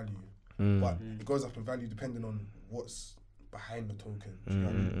up in value. But it goes up in value depending on what's behind the token. Do you know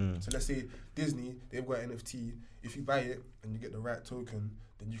what I mean? So let's say Disney, they've got an NFT. If you buy it and you get the right token,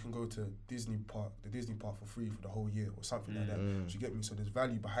 then you can go to the Disney park for free for the whole year or something like that. Do you get me? So there's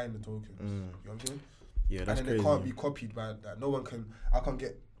value behind the tokens. You know what I'm saying? Yeah, that's and then crazy. it can't be copied by that. No one can. I can't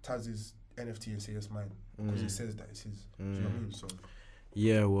get Tazz's NFT and say it's mine because it says that it's his. Do you know what I mean? So.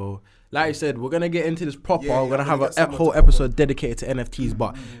 Yeah, well, like I said, we're gonna get into this proper. Yeah, we're gonna have get a someone whole to episode dedicated to NFTs,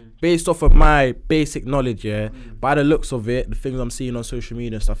 but based off of my basic knowledge, by the looks of it, the things I'm seeing on social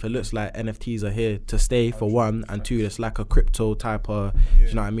media and stuff, it looks like NFTs are here to stay for one, and two, it's like a crypto type of,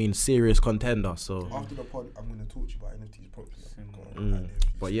 you know what I mean, serious contender. So after the pod, I'm gonna talk to you about NFTs properly.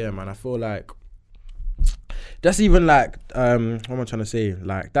 But yeah, man, I feel like that's even like what am I trying to say?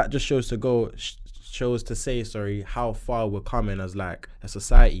 Like that just shows to say how far we're coming as like a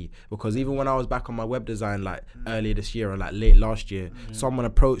society, because even when I was back on my web design like earlier this year or like late last year, someone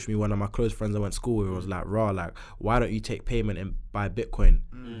approached me, one of my close friends I went to school with, was like, like why don't you take payment and buy Bitcoin?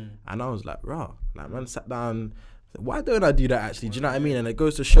 And I was like, like man sat down, why don't I do that actually? Do you know what I mean? And it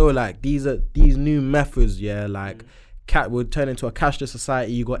goes to show like these new methods, like would turn into a cashless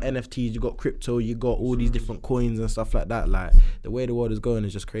society. You got NFTs, you got crypto, you got all these different coins and stuff like that. Like the way the world is going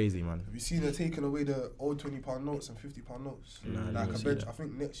is just crazy, man. Have you seen they're taking away the old £20 notes and £50 notes? Like I think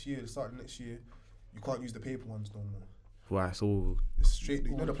starting next year, you can't use the paper ones no more. Why? So it's straight.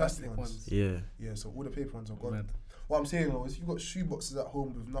 You know the plastic ones. Yeah. So all the paper ones are gone. What I'm saying though is, you've got shoe boxes at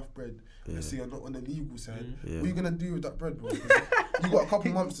home with enough bread. Let's say you're not on the legal side. What are you gonna do with that bread, bro? You got a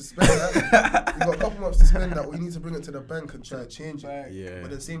couple months to spend that. Or you need to bring it to the bank and try to change it. Yeah.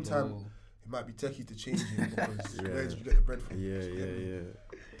 But at the same time, it might be techie to change it because where did you get the bread from?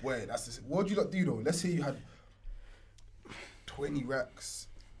 Wait, what do you not do though? Let's say you had 20 racks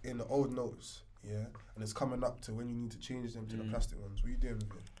in the old notes, and it's coming up to when you need to change them to the plastic ones. What are you doing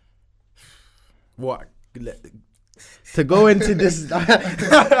with it? What? To go into this,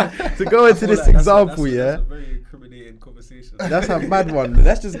 to go into this example, that's a very incriminating conversation. That's a mad one.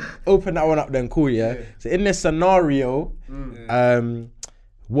 Let's just open that one up then, cool, yeah? So in this scenario,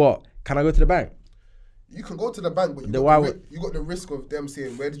 what? Can I go to the bank? You can go to the bank, but you got the risk of them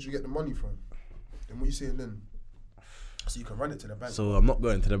saying, where did you get the money from? Then what you saying then? So you can run it to the bank. So I'm not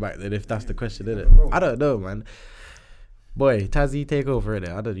going to the bank then if that's the question, innit? I don't know, man. Boy, Tazzy, take over it.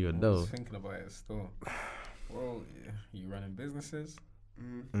 I don't even know. I was thinking about it still. Well, you running businesses?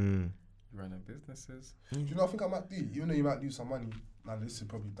 You running businesses? Do you know what I think I might do? Even though you might lose some money, now this is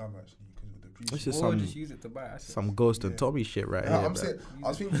probably dumb actually because of the depreciation. Or just use it to buy assets. Some Ghost and Tommy shit right here. I'm saying, I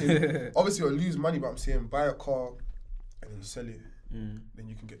was thinking, obviously you'll lose money, but I'm saying buy a car and then you sell it. Then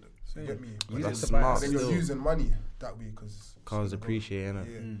you can get the. You get me? That's smart. Then you're losing money that way because cars appreciate,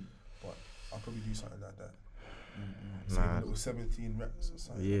 innit? Yeah. But I'll probably do something like that. Nah. A little 17 reps or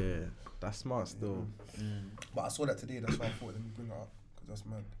something. Yeah, that's smart still. But I saw that today, that's why I thought, let me bring it up, because that's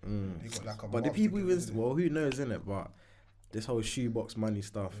mad. They got like a but the people even, well, who knows, innit? But this whole shoebox money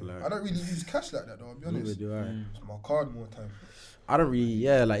stuff, like. I don't really use cash like that though, I'll be honest. Neither do I. It's my card more time. I don't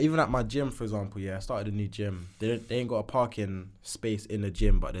really, like even at my gym, for example, I started a new gym. They ain't got a parking space in the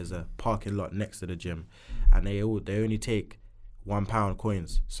gym, but there's a parking lot next to the gym. And they only take £1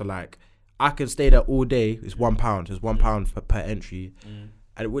 coins. So like, I can stay there all day. It's £1. It's £1 per entry,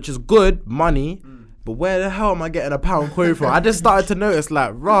 and which is good money. But where the hell am I getting a £1 coin from? I just started to notice,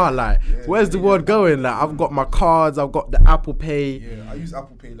 like, where's the world going? Like, I've got my cards, I've got the Apple Pay. Yeah, I use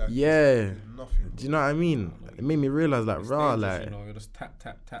Apple Pay like nothing. Do you know what I mean? It made me realize, like, like, you know, you're just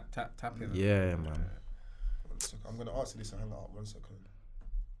tapping. Yeah, man. 1 second. I'm gonna answer this and hang up. 1 second.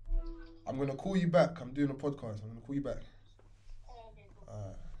 I'm gonna call you back. I'm doing a podcast. I'm gonna call you back.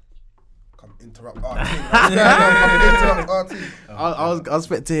 Come interrupt RT. I was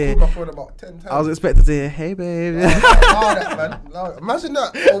expecting to hear. Called my phone about 10 times. I was expecting to hear, hey babe. That, man. Imagine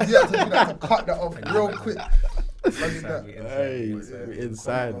that. Oh, yeah, to do that, to cut that off real quick. Imagine that. Hey, we're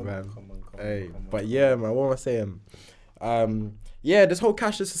inside, man. Hey, but yeah, man. What am I saying? Yeah, this whole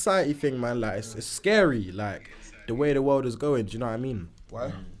cashless society thing, man. Like, it's scary. Like the way the world is going. Do you know what I mean?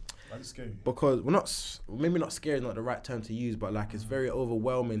 Why? Why is it scary? Because we're not, maybe not scary is not the right term to use, but like it's very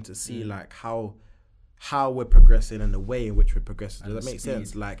overwhelming to see like how we're progressing and the way in which we're progressing. Does that make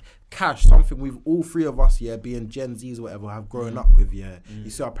sense? Like cash, something we've all three of us, being Gen Zs or whatever, have grown up with, You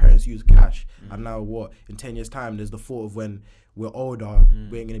see our parents use cash, and now what? In 10 years' time, there's the thought of when we're older,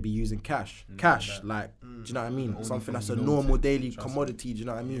 we ain't gonna be using cash. Like, do you know what I mean? Only something that's a normal daily commodity. Do you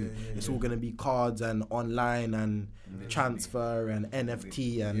know what I mean? It's all gonna be cards and online and transfer and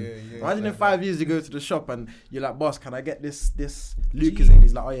NFT and imagine in 5 years you go to the shop and you're like, boss, can I get this Lucas? And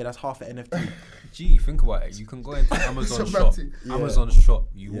he's like, oh yeah, that's half an NFT. Gee, think about it. You can go into Amazon shop.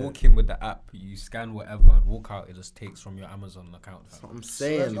 You walk in with the app, you scan whatever, and walk out. It just takes from your Amazon account. That's what I'm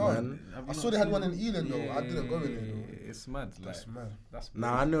saying, man. I saw they had one in Ealing though. I didn't go in there though. It's mad. That's mad.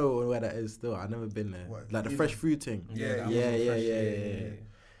 Nah, I know where that is still. I've never been there. What, like the fresh fruit thing. Yeah.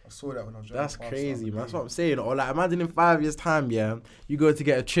 I saw that when I was driving. That's crazy, man. That's what I'm saying. Or like, imagine in 5 years' time, you go to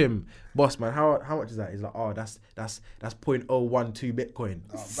get a trim, boss, man. How much is that? He's like, oh, that's 0.012 Bitcoin.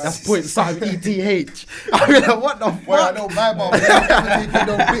 Oh, that's point something ETH. I mean, like, what the fuck? Well, I know my barber's never taking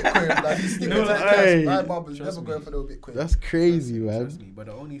no Bitcoin. Like, he's sticking to the cash. My barber's never going for no Bitcoin. That's crazy, man. Trust me. But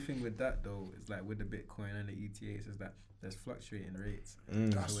the only thing with that though is like with the Bitcoin and the ETHs is that there's fluctuating rates.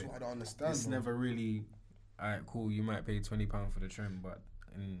 That's what I don't understand. It's never really, alright, cool. You might pay £20 for the trim, but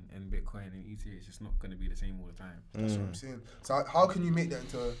in Bitcoin and ETH, it's just not going to be the same all the time. That's what I'm saying. So how can you make that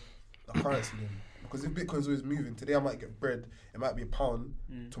into a currency then? Because if Bitcoin's always moving, today I might get bread, it might be £1,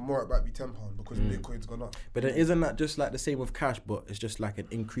 tomorrow it might be £10 because Bitcoin's gone up. But then isn't that just like the same with cash, but it's just like an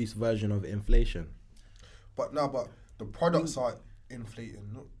increased version of inflation? But the products are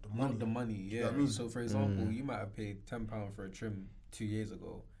inflating, not the money. Not the money, yeah. You know what I mean? So for example, you might have paid £10 for a trim 2 years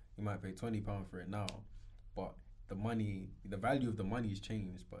ago. You might pay £20 for it now, but the value of the money's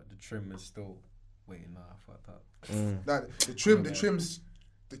changed, but the trim is still. Wait, nah, I fucked up. Like the value of the trim's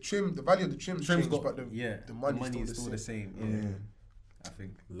changed, but the money's still the same. I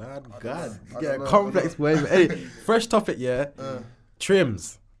think. Lord God, get a complex boy. Hey, fresh topic,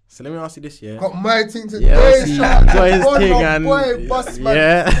 trims. So let me ask you this, Got my thing today, got his thing and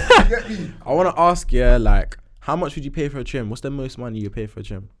Get me. I want to ask you, like, how much would you pay for a trim? What's the most money you pay for a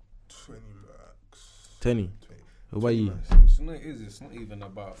trim? 20 max. 20. What about you? It's not even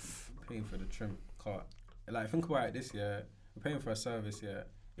about paying for the trim car. Like, think about it this year. You're paying for a service,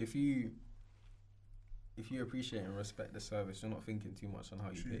 If you appreciate and respect the service, you're not thinking too much on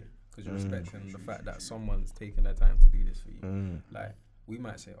how you pay, because you're respecting the fact that someone's taking their time to do this for you. Like, we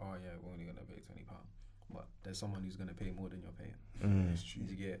might say, oh yeah, we're only gonna pay £20, but there's someone who's gonna pay more than you're paying.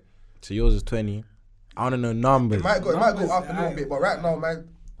 You get. So yours is 20. I don't know numbers. It might go up a little bit, but right now, man.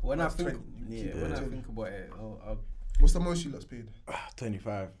 When I think about it, what's the most you lot's paid?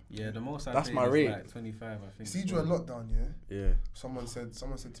 25. Yeah, the most I That's paid my is rate. like 25, I think. See, during lockdown, Yeah. Someone said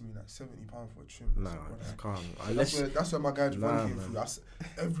to me like £70 for a trim. Nah, I can't. That's where my guy Javon came through.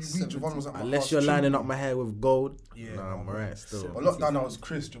 Every week Javon was at my house. Unless you're lining up my hair with gold. Yeah, nah, I'm alright still. But lockdown, I was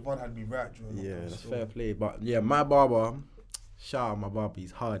Chris. Javon had me right during lockdown. Yeah, that's fair play. But yeah, my barber, shout out my barber,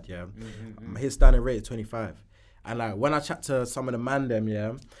 he's hard, yeah. His standard rate is 25. And like when I chat to some of the mandem,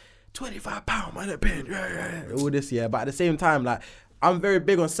 yeah, £25, man, yeah, all this, yeah. But at the same time, like, I'm very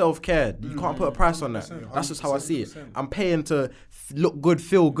big on self-care. You can't put a price on that. That's just how I see it. I'm paying to look good,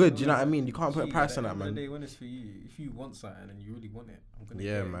 feel good. You know what I mean? You can't put a price on that, man. At the end of the day, when it's for you, if you want something and you really want it, I'm gonna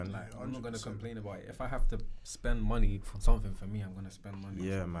get it. Man. Like, I'm not gonna complain about it. If I have to spend money for something for me, I'm gonna spend money.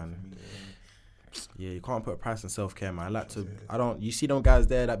 Yeah, man. Yeah, you can't put a price on self-care, man. You see them guys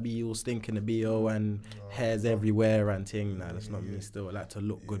there that be all stinking the BO and hairs everywhere and thing. Nah, that's not me still. I like to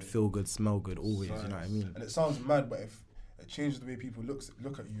look good, feel good, smell good always, you know what I mean? And it sounds mad, but if it changes the way people look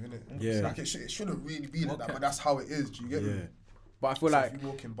at you, innit? Yeah. Like it shouldn't really be like that, but that's how it is, do you get me? But I feel like if you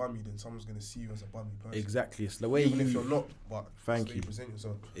walk in bummy, then someone's gonna see you as a bummy person. Exactly, it's the way even if you're not, but thank you. Present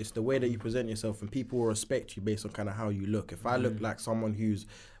yourself. It's the way that you present yourself, and people will respect you based on kind of how you look. If I look like someone who's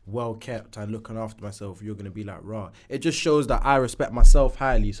well kept and looking after myself, you're gonna be like, rah. It just shows that I respect myself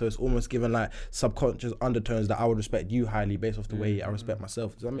highly. So it's almost given like subconscious undertones that I would respect you highly based off the way I respect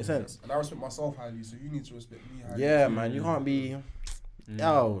myself. Does that make sense? And I respect myself highly, so you need to respect me highly. Yeah, man, you can't be,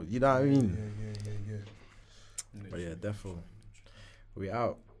 yo, you know what I mean? Yeah. But yeah, definitely. We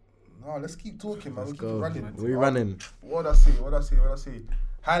out. No, let's keep talking, man. Let's Keep go. running. We running. What I say?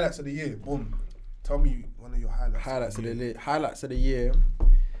 Highlights of the year. Boom. Tell me one of your highlights. Highlights of the year.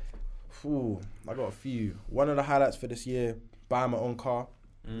 Ooh, I got a few. One of the highlights for this year: buying my own car,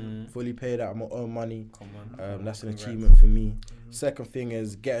 fully paid out of my own money. That's an achievement for me. Second thing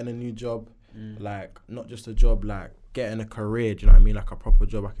is getting a new job, like not just a job, like getting a career. Do you know what I mean? Like a proper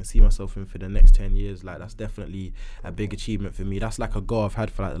job I can see myself in for the next 10 years. Like that's definitely a big achievement for me. That's like a goal I've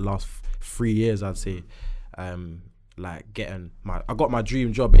had for like the last 3 years, I'd say. Like I got my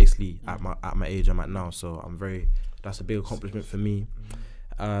dream job basically at my age I'm at now. So that's a big accomplishment for me.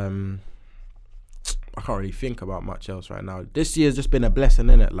 I can't really think about much else right now. This year's just been a blessing,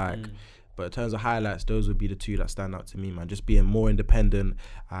 innit? Like, but in terms of highlights, those would be the two that stand out to me, man. Just being more independent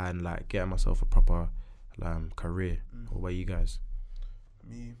and like getting myself a proper career. What about you guys?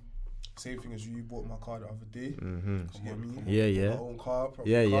 Me, same thing as you. Bought my car the other day. You get me? Yeah. My own car,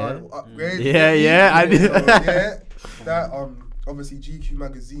 proper car, upgrade. Yeah. I did. That obviously GQ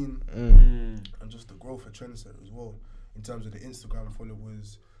magazine and just the growth of Trendset as well in terms of the Instagram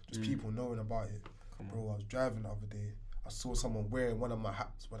followers, just people knowing about it. Bro, I was driving the other day. I saw someone wearing one of my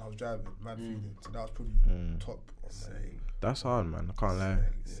hats when I was driving. Mad feeling. So that was pretty top. That's hard, man. I can't lie.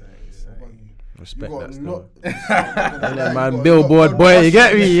 What about you? Respect that stuff. Man, billboard boy, you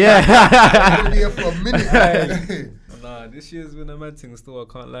get me? Yeah. Been here for a minute. Nah, this year's been a mad thing still,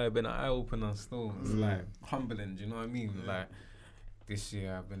 I can't lie. Been an eye-opener still. It's like humbling, do you know what I mean? Like, this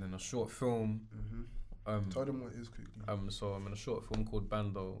year I've been in a short film. Tell them what it is quickly. So I'm in a short film called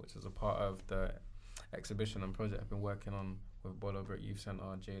Bando, which is a part of the exhibition and project I've been working on with Bolo Brick Youth Centre,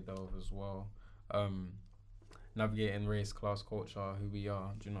 J-Dove as well. Navigating race, class, culture, who we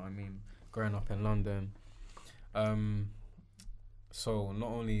are, do you know what I mean? Growing up in London. So not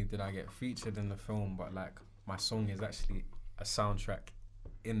only did I get featured in the film, but like my song is actually a soundtrack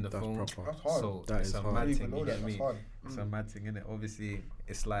in the film. Proper. That's hard. So that it's is a hard. mad thing, you get me? It's a mad thing, innit? Obviously,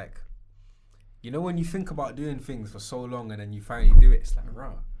 it's like, you know when you think about doing things for so long and then you finally do it, it's like,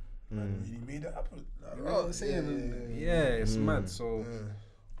 rah. You made it happen. You know what I'm saying? Yeah, it's mad. So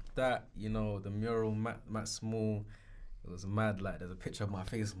that, you know, the mural, Matt Small, it was mad. Like, there's a picture of my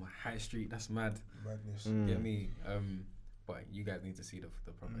face on my high street. That's mad. Madness. Get me? But you guys need to see the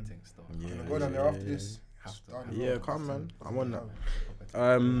proper thing stuff. Go down there after this. Yeah, come man. I'm on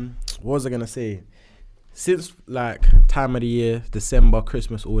that. What was I gonna say? Since like time of the year, December,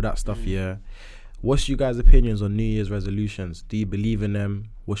 Christmas, all that stuff, yeah. What's you guys' opinions on New Year's resolutions? Do you believe in them?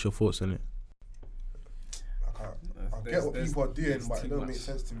 What's your thoughts on it? I get what people are doing, but it don't make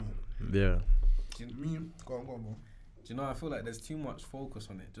sense to me. Yeah. Go on, bro. Do you know, I feel like there's too much focus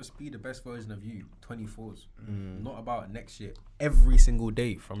on it. Just be the best version of you, 24s. Not about next year. Every single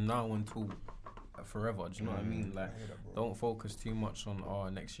day from now until forever. Do you know what I mean? Like, don't focus too much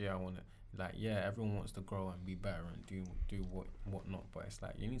on, next year I want it. Like, yeah, everyone wants to grow and be better and do whatnot, but it's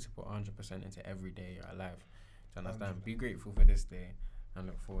like you need to put 100% into every day you're alive. Do you understand? 100%. Be grateful for this day. and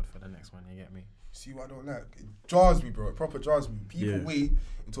look forward for the next one. You get me? See what I don't like? It jars me, bro. It proper jars me. People wait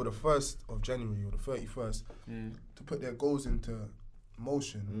until the 1st of January or the 31st to put their goals into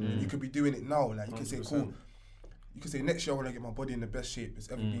motion. And you could be doing it now. Like you can say, cool. You can say next year I want to get my body in the best shape it's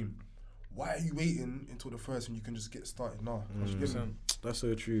ever been. Why are you waiting until the 1st when you can just get started now? That's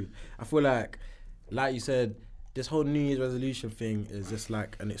so true. I feel like you said, this whole New Year's resolution thing is just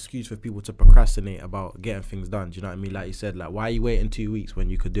like an excuse for people to procrastinate about getting things done. Do you know what I mean? Like you said, like, why are you waiting 2 weeks when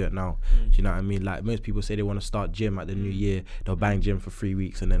you could do it now? Do you know what I mean? Like most people say they want to start gym at the new year, they'll bang gym for 3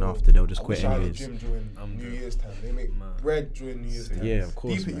 weeks and then after they'll just quit anyways. Gym during New Year's time. They make bread during New Year's time. Yeah, of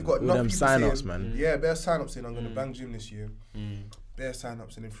course. You got all them sign-ups, man. Yeah, bare sign-ups saying I'm going to bang gym this year. Bare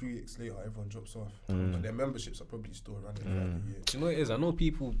sign-ups and then 3 weeks later everyone drops off. But their memberships are probably still around the year. Do you know what it is? I know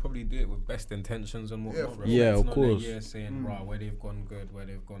people probably do it with best intentions and whatnot. Yeah, of course. Saying where they've gone good, where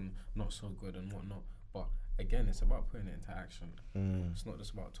they've gone not so good and whatnot. But again, it's about putting it into action. It's not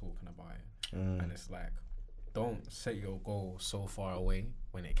just about talking about it. And it's like, don't set your goal so far away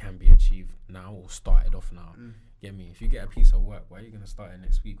when it can be achieved now or start it off now. Get me? If you get a piece of work, why are you going to start it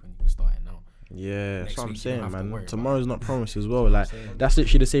next week when you can start it now? Yeah, that's what I'm saying, man. Tomorrow's not promised as well. Like, that's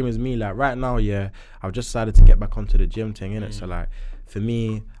literally the same as me. Like, right now, I've just decided to get back onto the gym thing, innit? So, like, for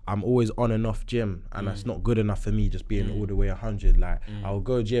me, I'm always on and off gym, and that's not good enough for me just being all the way 100. Like, I'll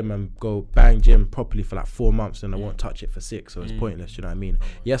go gym and go bang gym properly for like 4 months, and I won't touch it for 6, so it's pointless, you know what I mean?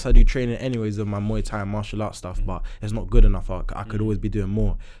 Yes, I do training anyways of my Muay Thai and martial arts stuff, but it's not good enough. I could always be doing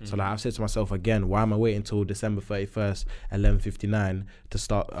more. So, like, I've said to myself again, why am I waiting until December 31st, 11:59 to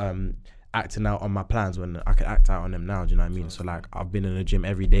start acting out on my plans when I could act out on them now? Do you know what I mean? So like, I've been in the gym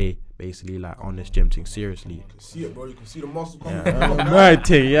every day, basically, like on this gym thing seriously. You can see it, bro. You can see the muscle coming. Right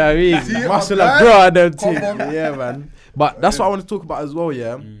thing, yeah, I mean, muscle like bro and them thing. Yeah, man. But that's what I want to talk about as well.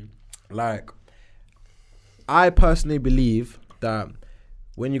 Yeah, like, I personally believe that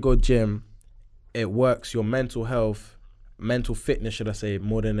when you go gym, it works your mental health, mental fitness, should I say,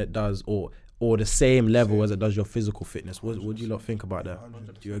 more than it does, or the same level as it does your physical fitness. What do you lot think about that?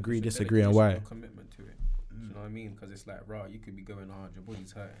 100%. Do you agree, disagree, and why? Commitment to it. You know what I mean? Because it's like, you could be going hard, your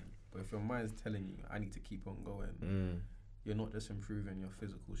body's hurting, but if your mind's telling you, I need to keep on going, you're not just improving your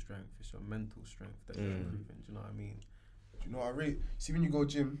physical strength, it's your mental strength that you're improving. Do you know what I mean? Do you know what I rate? See, when you go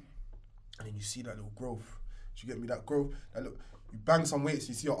gym and then you see that little growth, do you get me? That growth, that look. You bang some weights,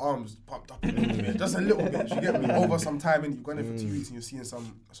 you see your arms pumped up a little bit, just a little bit. You get me? Over some time, and you've gone in for 2 weeks, and you're seeing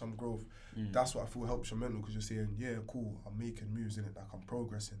some growth. That's what I feel helps your mental, because you're saying, yeah, cool, I'm making moves in it, like I'm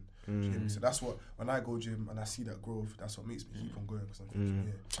progressing. You get me? So that's what, when I go gym and I see that growth, that's what makes me keep on going. Because I'm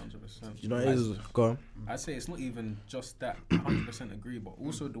thinking, 100%. You know, it is. Go on. I'd say it's not even just that. 100% agree, but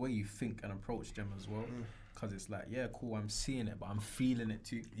also the way you think and approach gym as well. Because it's like, yeah, cool, I'm seeing it, but I'm feeling it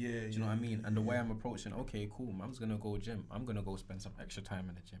too. Do you know what I mean? And the way I'm approaching, okay, cool, I'm just going to go gym. I'm going to go spend some extra time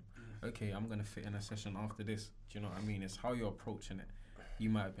in the gym. Okay, I'm going to fit in a session after this. Do you know what I mean? It's how you're approaching it. You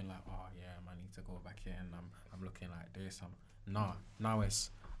might have been like, oh, yeah, I need to go back here and I'm looking like this. Now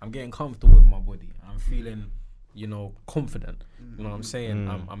I'm getting comfortable with my body. I'm feeling, confident. You know what I'm saying?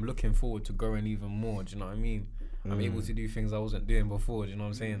 I'm looking forward to growing even more. Do you know what I mean? I'm able to do things I wasn't doing before. Do you know what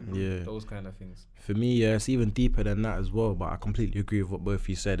I'm saying? Yeah. Those kind of things. For me, it's even deeper than that as well. But I completely agree with what both of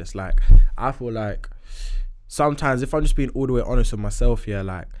you said. It's like, I feel like sometimes if I'm just being all the way honest with myself,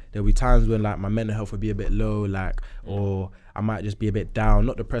 like there'll be times when like my mental health would be a bit low, like, or I might just be a bit down,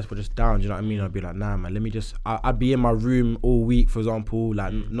 not depressed, but just down. Do you know what I mean? I'd be like, nah, man, let me just, I'd be in my room all week, for example,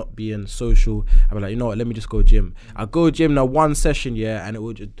 like not being social. I'd be like, you know what, let me just go gym. I go gym now, one session, and it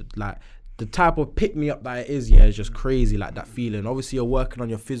would just like, the type of pick me up that it is, is just crazy, like that feeling. Obviously, you're working on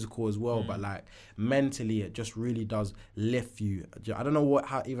your physical as well, but like mentally, it just really does lift you. I don't know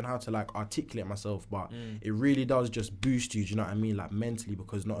how to like articulate myself, but it really does just boost you. Do you know what I mean? Like mentally,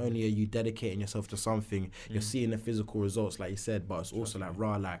 because not only are you dedicating yourself to something, you're seeing the physical results, like you said, but it's also like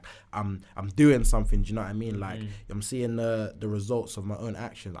like I'm doing something. Do you know what I mean? Like I'm seeing the results of my own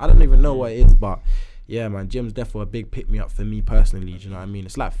actions. I don't even know what it is, but. Yeah, man, gym's definitely a big pick-me-up for me personally, do you know what I mean?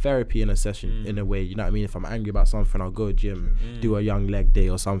 It's like therapy in a session, in a way, you know what I mean? If I'm angry about something, I'll go gym, do a young leg day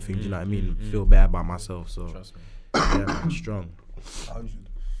or something, do you know what I mean? Feel better about myself, so, trust me. Yeah, man, strong. 100.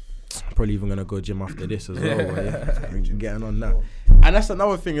 Probably even going to go gym after this as well, getting on that. And that's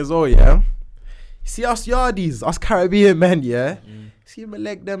another thing as well, See us yardies, us Caribbean men, see my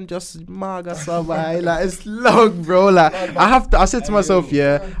leg them just maga somebody, like it's long, bro. Like I said to myself,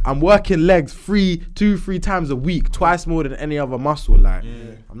 I'm working legs 2-3 times a week, twice more than any other muscle. Like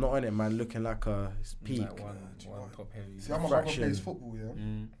I'm not on it, man. Looking like a peak. Like one top heavy. See, my brother plays football,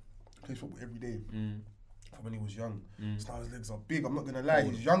 plays football every day. when he was young. So now his legs are big. I'm not gonna lie,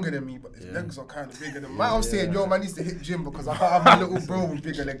 he's younger than me, but his legs are kind of bigger than mine. I'm saying, yo, man needs to hit gym because I can't have my little bro with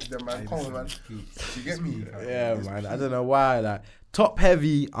bigger legs than man. Come on, man. You get me? Yeah, man. I don't know why. Like top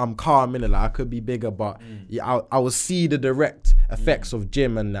heavy, I'm calm in it. Like I could be bigger, but I will see the direct effects of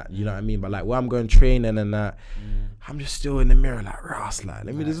gym and that. You know what I mean? But like when I'm going training and that. I'm just still in the mirror like Ross, like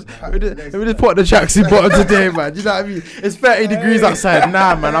let me just put the tracksuit bottom today, man. You know what I mean? It's 30 degrees outside.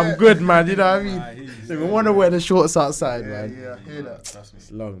 Nah, man, I'm good, man. You know what I mean? So we want to wear the shorts outside, man. Yeah, I hear that.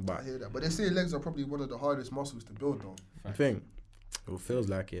 It's long, but I hear that. But they say legs are probably one of the hardest muscles to build, though. I think it feels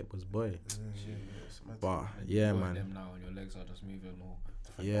like it was boy. But yeah, man. Them now and your legs are just moving all.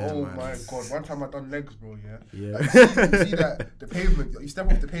 Yeah, oh man. my God! One time I done legs, bro. Yeah. Like, you see that the pavement. You step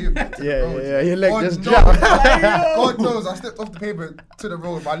off the pavement. To the road, Your leg God just knows, dropped. God knows, I stepped off the pavement to the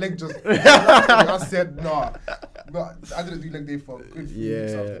road. My leg just. I said nah. But I didn't do leg day for a good few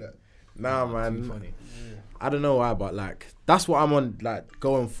weeks after that. Nah, man. Funny. I don't know why, but like that's what I'm on. Like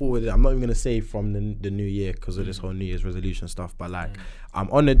going forward, I'm not even gonna say from the new year because of this whole New Year's resolution stuff. But like I'm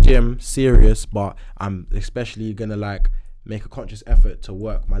on the gym, serious. But I'm especially gonna like. Make a conscious effort to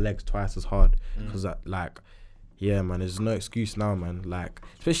work my legs twice as hard because yeah, man, there's no excuse now, man. Like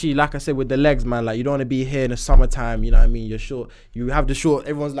especially like I said with the legs, man, like you don't want to be here in the summertime, you know what I mean? You're short, you have the short,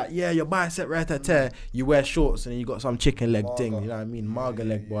 everyone's like, yeah, your bicep right there. You wear shorts and then you got some chicken leg thing, you know what I mean? Marga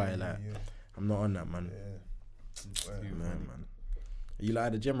leg boy, like I'm not on that, man. Man. Are you like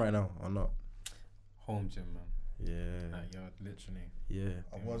at the gym right now or not? Home gym, man. Yeah. Like, you're literally. Yeah.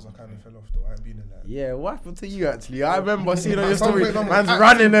 I kind of fell off though. I ain't been in that. Yeah, what happened to you actually? I remember seeing on your story, man's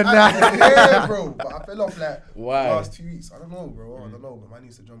running and that. Yeah, bro. But I fell off like why? last 2 weeks. I don't know, bro. I don't know, but man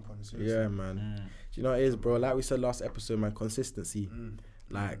needs to jump on it seriously. Yeah, man. Do you know what it is, bro? Like we said last episode, man, consistency.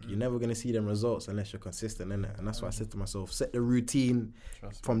 Like you're never gonna see them results unless you're consistent, innit? And that's why I said to myself, set the routine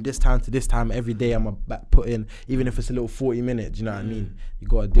from this time to this time every day. I'm back put in, even if it's a little 40 minutes. You know what I mean? You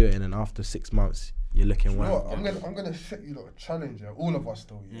gotta do it, and then after 6 months, you're looking well. I'm gonna set you a challenge, all of us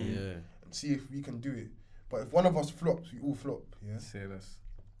though, and see if we can do it. But if one of us flops, we all flop. Yeah. Say this.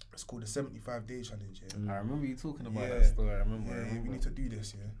 It's called the 75-day challenge. Yeah. I remember you talking about that story. I remember. We need to do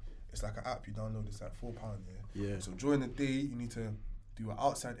this. Yeah. It's like an app you download. It's like £4. Yeah. So during the day, you need to do an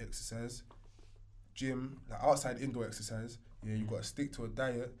outside exercise, gym, like outside indoor exercise. Yeah, you got to stick to a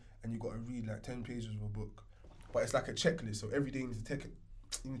diet and you got to read like 10 pages of a book. But it's like a checklist. So every day you need to take it.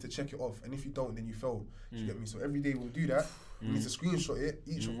 You need to check it off, and if you don't, then you fail. You get me? So every day we'll do that. We need to screenshot it,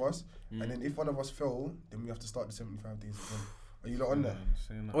 each of us, and then if one of us fail, then we have to start the 75 days again. Are you not on that?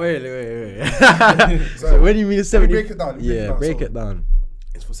 Wait. So when you mean 70? Break it down. Break it down.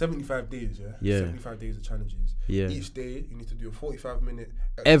 It's for 75 days, yeah? 75 days of challenges. Yeah. Each day, you need to do a 45-minute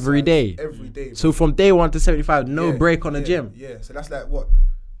exercise. Every day? Every day. So from day 1 to 75, no break on the gym? Yeah, so that's like what?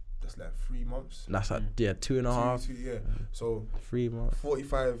 That's like 3 months. That's like, 2.5. Yeah. So 3 months.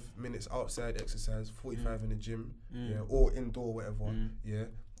 45 minutes outside exercise, 45 in the gym, or indoor, whatever, yeah.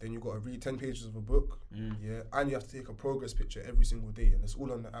 Then you got to read 10 pages of a book, yeah, and you have to take a progress picture every single day, and it's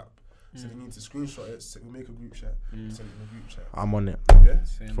all on the app. So you need to screenshot it, we'll make a group chat, send it in a group chat. I'm on it. Yeah?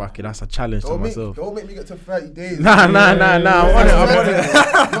 Fuck it, that's a challenge to myself. Don't make me get to 30 days. Nah, I'm on it. I'm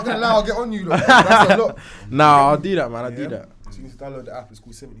not gonna lie, I'll get on you though. That's a lot. Nah, I'll do that, man, I'll do that. So you need to download the app, it's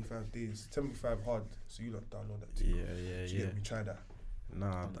called 75 days. 75 hard, so you download that too. Yeah. We try that.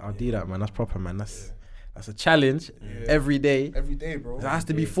 Nah, I'll do that, man, that's proper, man. That's a challenge every day. Every day, bro. It has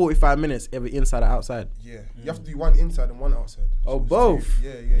to be 45 minutes every inside or outside. Yeah. You have to do one inside and one outside. Oh, both?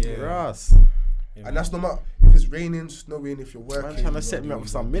 Yeah. Ross. And that's no matter if it's raining, snowing, if you're working. Man trying to set me up with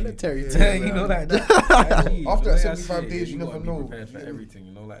some military thing. You know like that. After that 75 days, you never know. Be prepared for everything,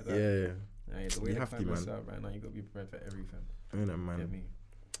 you know like that. Yeah. The way you have to, man. Right now, you got to be prepared for everything. I know, man.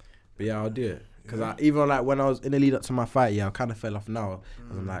 But yeah, I'll do it. Because even like when I was in the lead up to my fight, I kind of fell off now.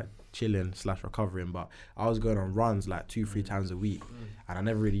 Because I'm like chilling / recovering. But I was going on runs like 2-3 times a week. And I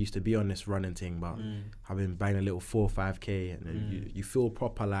never really used to be on this running thing. But I've been banging a little 4 or 5K. And then you feel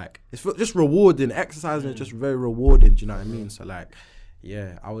proper like, it's just rewarding. Exercising is just very rewarding. Do you know what I mean? So like,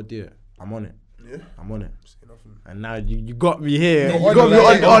 yeah, I would do it. I'm on it. Yeah. I'm on it. And now you got me here. You got me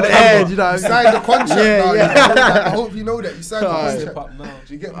on edge. You know what I mean? You signed the contract now. I hope you know that. You signed the contract. Now.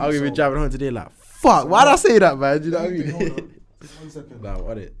 Do you get me? I'll be driving home today like, fuck, why'd I say that, man? Do you know what I mean? Hold on. 1 second. Nah,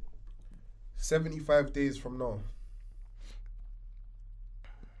 what it? 75 days from now.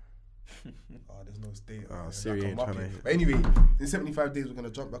 There's no date. Siri ain't trying to. But anyway, in 75 days, we're going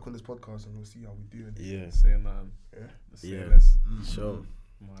to jump back on this podcast and we'll see how we do it. Yeah. Say nothing. Yeah. Sure.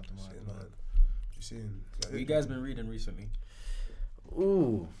 Mad. You saying? What you guys been reading recently?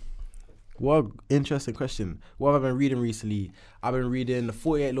 Ooh. Well, interesting question. What have I been reading recently? I've been reading the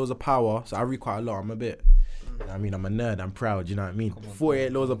 48 Laws of Power. So I read quite a lot. I'm a bit, I mean, I'm a nerd. I'm proud. You know what I mean?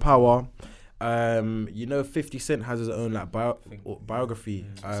 48 Laws of Power. 50 Cent has his own like biography.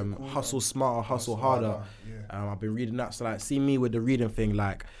 Hustle Smarter, Hustle Harder. I've been reading that. So like, see me with the reading thing.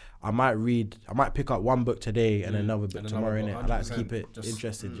 Like, I might pick up one book today and another book tomorrow, innit? I like to keep it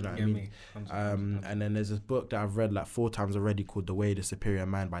interested, you know what I mean? And then there's this book that I've read like 4 times already called The Way, the Superior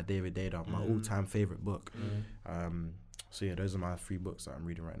Man by David Dada, my all-time favourite book. So yeah, those are my 3 books that I'm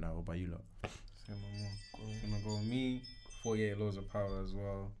reading right now. What about you lot? I'm gonna go with me, 48 Laws of Power as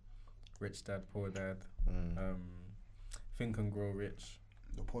well, Rich Dad, Poor Dad, Think and Grow Rich.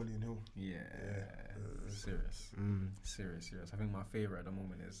 Napoleon Hill. Yeah. Serious. I think my favourite at the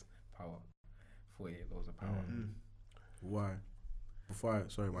moment is Power. 48 Laws of Power. Why?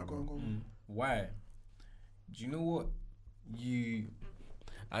 Why? Do you know what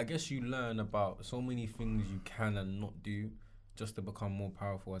I guess you learn about so many things you can and not do just to become more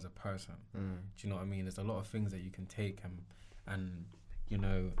powerful as a person. Do you know what I mean? There's a lot of things that you can take and you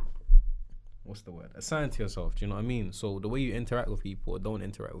know, what's the word? Assign to yourself. Do you know what I mean? So the way you interact with people or don't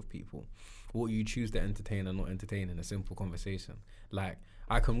interact with people, what you choose to entertain and not entertain in a simple conversation. Like,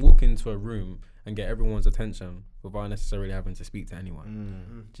 I can walk into a room and get everyone's attention without necessarily having to speak to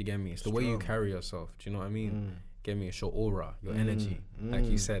anyone. Do you get me? It's the way you carry yourself. Do you know what I mean? Get me? It's your aura, your energy, like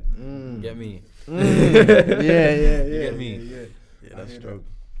you said. Get me? Yeah. You get me? Yeah, that's true.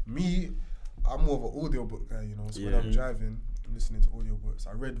 Me, I'm more of an audiobook guy, you know. So when I'm driving, I'm listening to audiobooks.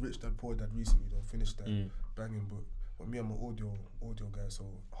 I read Rich Dad Poor Dad recently, though. Finished that banging book. But me, I'm an audio guy. So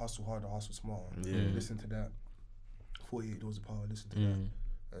Hustle Harder, Hustle Smarter. Listen to that. 48 Laws of Power. Listen to that.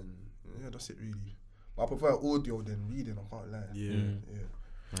 And yeah, that's it really. But I prefer audio than reading. I can't lie.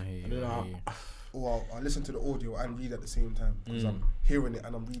 I hear you. Or I listen to the audio and read at the same time because I'm hearing it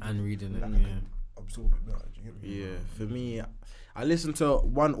and I'm reading it. I can absorb it better. Do you get me? Yeah, for me, I listened to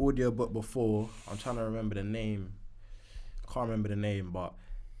one audio book before. I'm trying to remember the name. Can't remember the name, but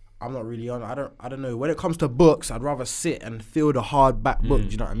I'm not really on. I don't know. When it comes to books, I'd rather sit and feel the hardback book. Do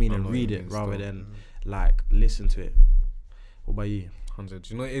you know what I mean? And read it rather than like listen to it. What about you? 100.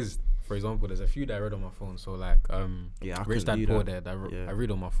 You know what it is? For example, there's a few that I read on my phone. So like, Rich Dad Poor Dad, I read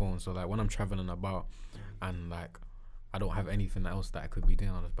on my phone. So like, when I'm traveling about and like, I don't have anything else that I could be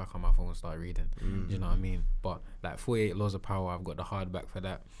doing, I'll just back on my phone and start reading. You know what I mean? But like 48 Laws of Power, I've got the hardback for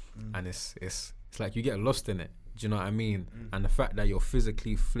that, and it's like you get lost in it. Do you know what I mean? And the fact that you're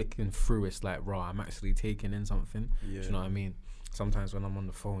physically flicking through, it's like, raw, I'm actually taking in something. Do you know what I mean? Sometimes when I'm on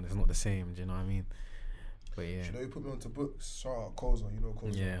the phone, it's not the same. Do you know what I mean? But yeah. You know, you put me onto books. Shout out Koza, you know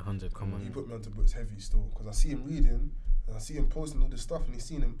Koza. Yeah, 100. Come on. You put me onto books heavy still because I see him reading and I see him posting all this stuff and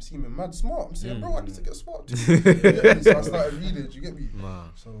see him mad smart. I'm saying, bro, I need to get smart too. So I started reading. Do you get me? Nah.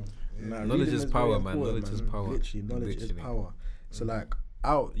 So knowledge is power, man. Knowledge is power. Literally, knowledge is power. So like,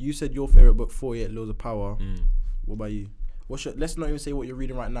 you said your favorite book, 48 Laws of Power. What about you? Let's not even say what you're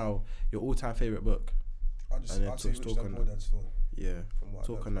reading right now. Your all-time favorite book. I'd say Rich Dad Poor Dad still. Yeah.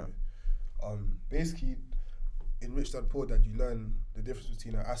 Talk on that. Basically, in Rich Dad Poor Dad, you learn the difference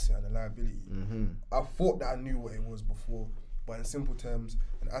between an asset and a liability. I thought that I knew what it was before, but in simple terms,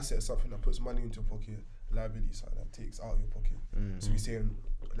 an asset is something that puts money into your pocket. A liability is something that takes out your pocket. So we're saying,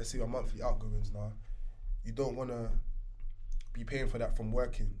 let's say your monthly outgoings now, you don't want to be paying for that from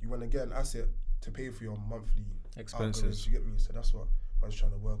working. You want to get an asset to pay for your monthly expenses. You get me? So that's what I was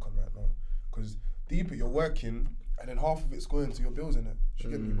trying to work on right now. Because deeper, you're working, and then half of it's going to your bills in it. You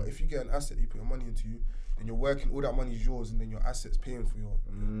get me? But if you get an asset that you put your money into, then you're working, all that money is yours, and then your assets paying for your.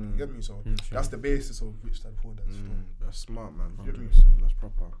 You get me? So that's the basis of Rich Dad Poor Dad. That's smart, man. You get me? That's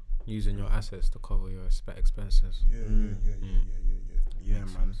proper. Using your assets to cover your expenses. Yeah,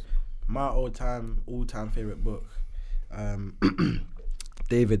 man. My all-time favorite book,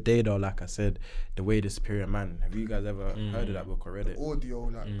 David Dada, like I said, The Way, the Superior Man. Have you guys ever heard of that book or read it? Audio,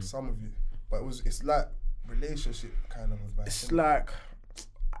 like some of it, but it's like relationship kind of advice. It's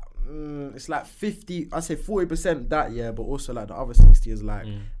like 50. I say 40% that, yeah, but also like the other 60 is like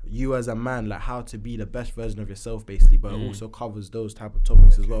you as a man, like how to be the best version of yourself, basically. But it also covers those type of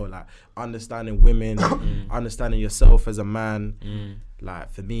topics as well, like understanding women, understanding yourself as a man. Like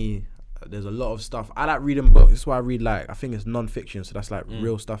for me, there's a lot of stuff. I like reading books. That's why I read, like, I think it's non-fiction, so that's like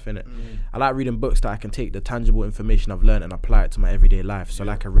real stuff in it. I like reading books that I can take the tangible information I've learned and apply it to my everyday life. So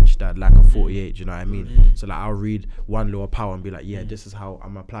like a Rich Dad, like a 48, you know what I mean? So like I'll read One Law of Power and be like, yeah, this is how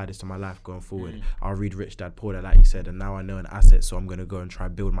I'm gonna apply this to my life going forward. I'll read Rich Dad Poor Dad, like you said, and now I know an asset, so I'm gonna go and try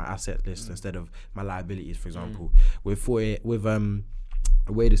build my asset list instead of my liabilities, for example. With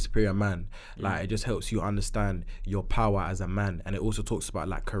way the superior man, like it just helps you understand your power as a man, and it also talks about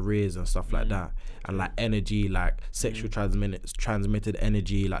like careers and stuff like that, and like energy, like sexual transmitted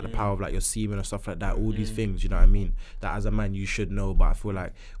energy, like the power of like your semen and stuff like that, all these things, you know what I mean, that as a man you should know, but I feel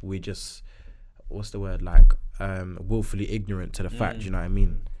like we just, what's the word, like willfully ignorant to the fact, you know what I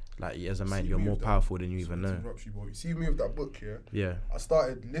mean, like as a man you're more powerful than you even know. You see me with that book here, I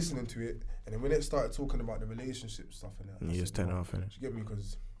started listening to it, and then when it started talking about the relationship stuff and that, you just turn it off, innit? You get me?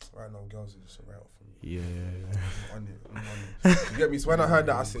 Because right now girls are just a write-off for me. Yeah. I'm on it. You get me? So when I heard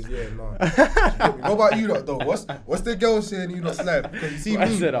that, I said, yeah, no. You get me? What about you lot though? What's the girl saying you lot's life? Because you see me,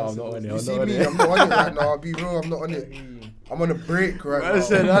 I said, I'm not on it. You see me, I'm not on it right now. I'll be real, I'm not on it. I'm on a break right now. I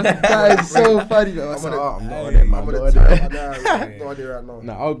said, that is so funny. I'm not on it, man. I'm on a time. Not on it right now.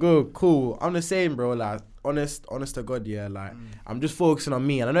 Nah, I'll go. Cool. I'm the same, bro. Like, honest to God, yeah. Like, I'm just focusing on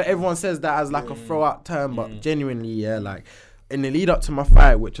me. And I know everyone says that as like a throw out term, but genuinely, yeah, like, in the lead up to my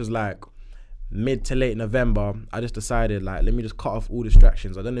fight, which was like mid to late November, I just decided, like, let me just cut off all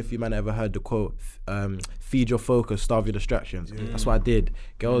distractions. I don't know if you man ever heard the quote, feed your focus, starve your distractions. That's what I did.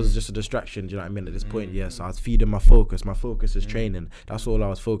 Girls is just a distraction, do you know what I mean, at this point? Yes, I was feeding my focus. My focus is training. That's all I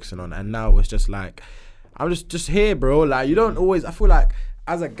was focusing on. And now it's just like, I'm just here, bro. Like, you don't always, I feel like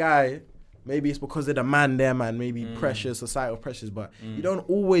as a guy, maybe it's because of the man there, man, maybe pressures, societal pressures, but you don't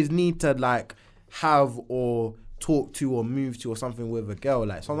always need to like have or talk to or move to or something with a girl.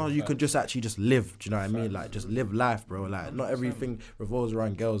 Like sometimes you can just actually just live, do you know what I mean? Like just live life, bro. Like not everything revolves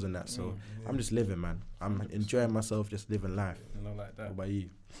around girls and that. So I'm just living, man. I'm enjoying myself, just living life. You know, like that. What about you?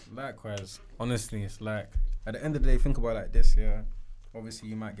 Likewise. Honestly, it's like at the end of the day, think about it like this, yeah. Obviously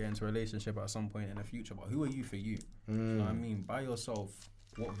you might get into a relationship at some point in the future, but who are you for you? You know what I mean? By yourself,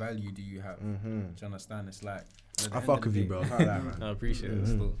 what value do you have? Do you understand? It's like I fuck with you, bro. I appreciate it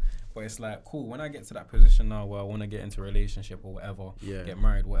still. But it's like, cool, when I get to that position now where I want to get into a relationship or whatever, get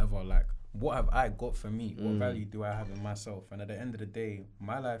married, whatever, like, what have I got for me? What value do I have in myself? And at the end of the day,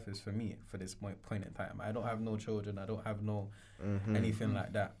 my life is for me for this point in time. I don't have no children. I don't have no anything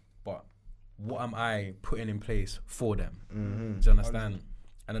like that. But what am I putting in place for them? Do you understand?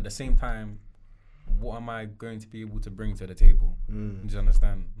 And at the same time, what am I going to be able to bring to the table? Do you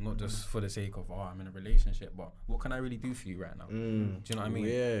understand? Not just for the sake of, I'm in a relationship, but what can I really do for you right now? Do you know what I mean?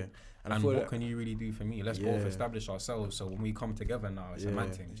 Yeah. And what can you really do for me? Let's both establish ourselves, so when we come together now, it's a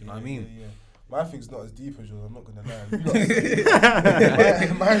mad thing. Do you know what I mean? Yeah. My thing's not as deep as yours, I'm not going to lie.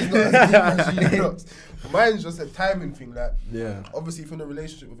 Mine's not as deep as yours. Mine's just a timing thing. Like, obviously, if you're in a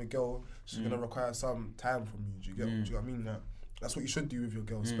relationship with a girl, she's going to require some time from you. Do you get what I mean? Like, that's what you should do with your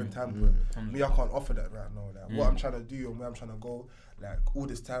girl, spend time with her. Me, I can't offer that right now. Like, what I'm trying to do and where I'm trying to go, like, all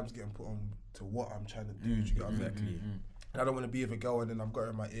this time's getting put on to what I'm trying to do. Do you get what I mean? And I don't want to be with a girl and then I've got her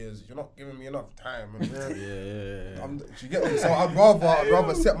in my ears, you're not giving me enough time. And do you get me? So I'd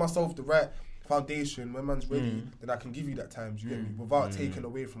rather set myself the right foundation when man's ready, then I can give you that time, do you get me? Without taking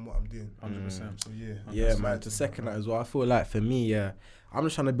away from what I'm doing. 100%. So yeah, man, to second that as well, I feel like for me, I'm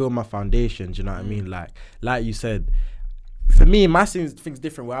just trying to build my foundation, do you know what I mean? Like you said, for me, my thing's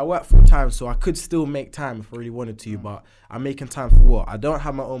different. Where I work full time, so I could still make time if I really wanted to, but I'm making time for what? I don't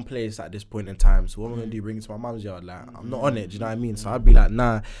have my own place at this point in time. So what am I gonna do? Bring it to my mum's yard? Like, I'm not on it. Do you know what I mean? So I'd be like,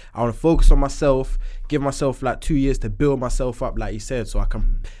 nah. I want to focus on myself. Give myself like 2 years to build myself up, like you said, so I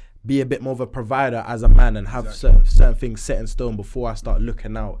can be a bit more of a provider as a man and have certain things set in stone before I start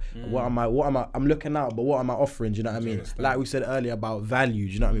looking out. I'm looking out, but what am I offering? Do you know what I mean? Like we said earlier about value,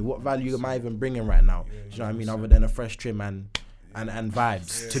 do you know what I mean? What value am I even bringing right now? Do you know what I mean? Other than a fresh trim and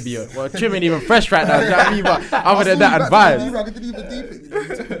vibes. To be trim ain't even fresh right now, do you know what I mean? But other than that and vibes.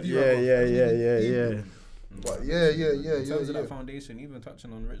 Yeah. But yeah. In terms of that foundation, even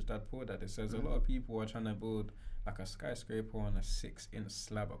touching on Rich Dad Poor Dad, it says a lot of people are trying to build like a skyscraper on a 6-inch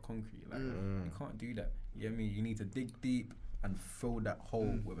slab of concrete. Like, you can't do that. You know what I mean? You need to dig deep and fill that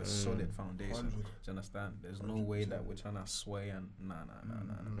hole with a solid foundation. Do you understand? There's no way that we're trying to sway and nah.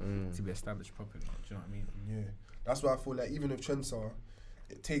 To be established properly. Do you know what I mean? Yeah. That's why I feel like even with Trendsetter,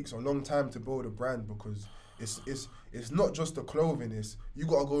 it takes a long time to build a brand because it's not just the clothing. It's you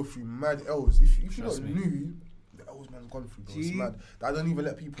gotta go through mad L's. If you not knew, the L's man's gone through, bro. It's mad. I don't even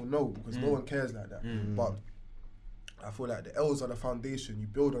let people know because no one cares like that. But I feel like the L's are the foundation. You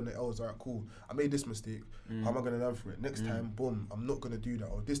build on the L's. Alright, cool. I made this mistake. How am I gonna learn from it? Next time, boom, I'm not gonna do that.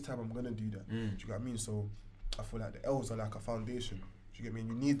 Or this time, I'm gonna do that. Do you get what I mean? So I feel like the L's are like a foundation. Do you get me?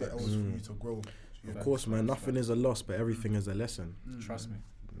 You need the L's for you to grow. Of course, man. Nothing is a loss, but everything is a lesson. Trust me.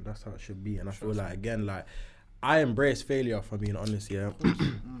 That's how it should be. And I feel like, again, like, I embrace failure, if I'm being honest, yeah.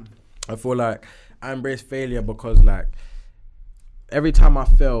 I feel like I embrace failure because, like, every time I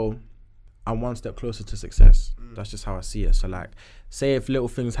fail, I'm one step closer to success. That's just how I see it. So like, say if little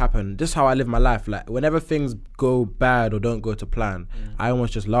things happen, this is how I live my life. Like whenever things go bad or don't go to plan, I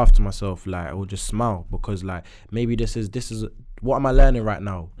almost just laugh to myself, like, I will just smile, because like maybe this is what am I learning right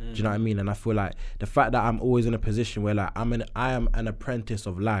now? Do you know what I mean? And I feel like the fact that I'm always in a position where like I am an apprentice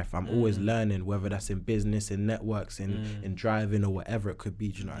of life. I'm always learning, whether that's in business, in networks, in driving, or whatever it could be.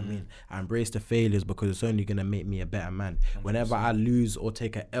 Do you know what I mean? I embrace the failures because it's only gonna make me a better man. 100%. Whenever I lose or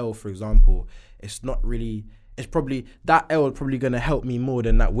take an L, for example, it's not really. It's probably that L is probably gonna help me more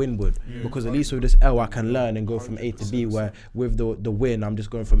than that win would, because at least with this L I can learn and go from A to B. Where with the win I'm just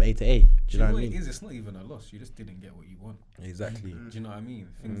going from A to A. Do you know what I mean? It's not even a loss. You just didn't get what you want. Exactly. Do you know what I mean?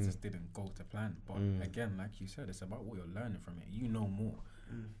 Things just didn't go to plan. But again, like you said, it's about what you're learning from it. You know more.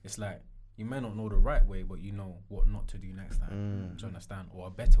 It's like you may not know the right way, but you know what not to do next time. Do you understand? Or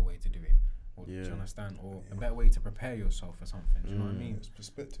a better way to do it. Or, do you understand? Or a better way to prepare yourself for something. Do you know what I mean? It's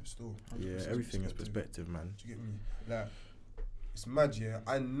perspective still. Yeah, everything is perspective, man. Do you get me? Like, it's mad, yeah.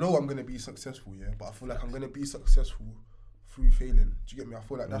 I know I'm gonna be successful, yeah, but I feel like I'm gonna be successful through failing. Do you get me? I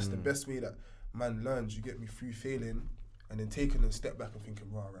feel like that's the best way that man learns. You get me? Through failing, and then taking a step back and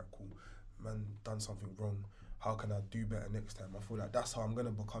thinking, right, cool, man, done something wrong. How can I do better next time? I feel like that's how I'm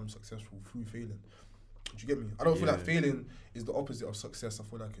gonna become successful, through failing. Do you get me? I don't feel like failing is the opposite of success. I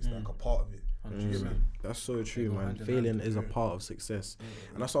feel like it's like a part of it. Do you get me? That's so true, man. Failing is a part of success.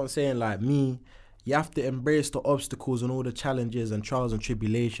 And that's what I'm saying, like me, you have to embrace the obstacles and all the challenges and trials and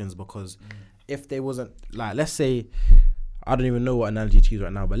tribulations, because if they wasn't, like, let's say, I don't even know what analogy to use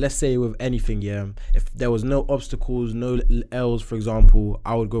right now, but let's say with anything, yeah, if there was no obstacles, no L's, for example,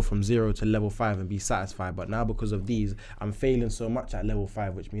 I would go from 0 to level 5 and be satisfied. But now because of these, I'm failing so much at level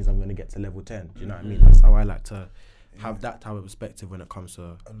 5, which means I'm going to get to level 10. Do you know what I mean? That's how I like to have that type of perspective when it comes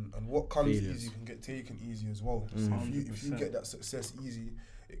to and what comes easy can get taken easy as well. So if you get that success easy,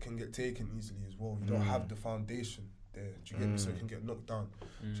 it can get taken easily as well. You don't have the foundation there. Do you get me? So it can get knocked down.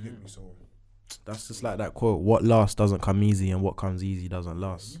 Do you get me? So that's just like that quote: what lasts doesn't come easy, and what comes easy doesn't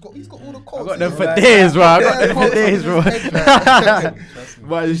last. He's got all the quotes. I got them for days, bro. I got them for days, bro.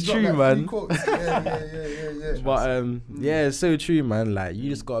 But it's true, man. Yeah. But yeah, it's so true, man. Like, you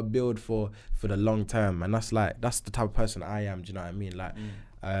just gotta build for the long term, and that's the type of person I am. Do you know what I mean? Like,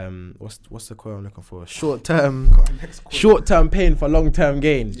 what's the quote I'm looking for? Short term pain for long term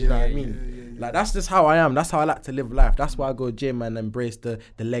gain. Do you know what I mean? Like, that's just how I am. That's how I like to live life. That's why I go gym and embrace the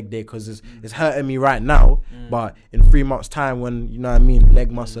leg day, because it's hurting me right now. But in 3 months' time, when, you know what I mean,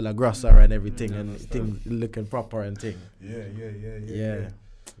 leg muscle are grosser and everything, and things looking proper and thing. Yeah.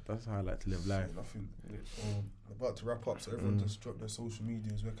 That's how I like to live life. Nothing. I'm about to wrap up, so everyone just drop their social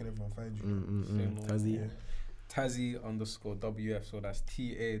medias. Where can everyone find you? Tazzy. Tazzy_WF, so that's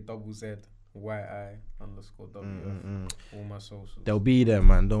TAZZYI_WF. All my socials. They'll be there,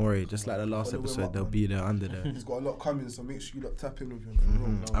 man. Don't worry. Just like the last episode, they'll be there under there. He's got a lot coming, so make sure you tap in with him.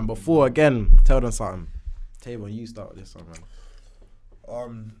 And before, again, tell them something. Table, you start this one,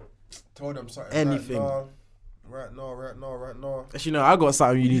 man. Tell them something. Anything. Right now. Actually, no, I got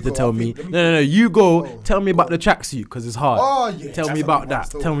something you need to tell me. No. You go. Tell me about the tracksuit, because it's hard. Oh, yeah. Tell me about that.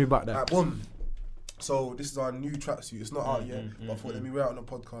 Tell me about that. Right, boom. So this is our new tracksuit. It's not out yet, but I thought let me wear it on the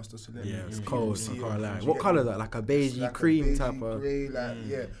podcast just to let it's cold. What colour is that? Like a beigey cream type of grey, like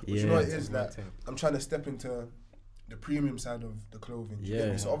But you know what it is? Like, I'm trying to step into the premium side of the clothing.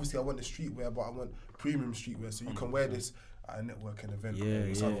 So obviously I want the streetwear, but I want premium streetwear. So you can wear this at a networking event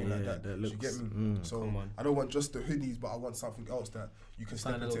or something like that. You get me? So I don't want just the hoodies, but I want something else that you can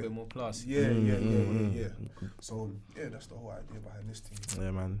step into. A little bit more classy. Yeah. So that's the whole idea behind this team. Yeah,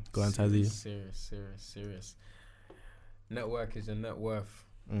 man. Go on, Tazzy. Serious. Network is your net worth.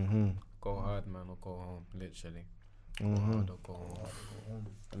 Go hard, man, or go home. Literally. Go hard or go home.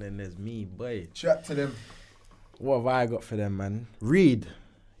 And then there's me, boy. Chat to them. What have I got for them, man? Read.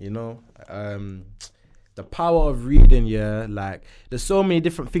 You know, the power of reading, like, there's so many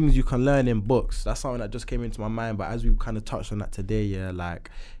different things you can learn in books. That's something that just came into my mind, but as we've kind of touched on that today, like,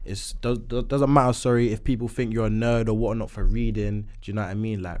 doesn't matter, if people think you're a nerd or whatnot for reading. Do you know what I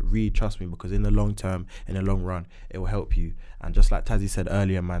mean? Like, read, trust me, because in the long term, in the long run, it will help you. And just like Tazzy said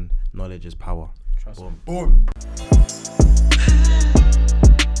earlier, man, knowledge is power. Trust me. Boom.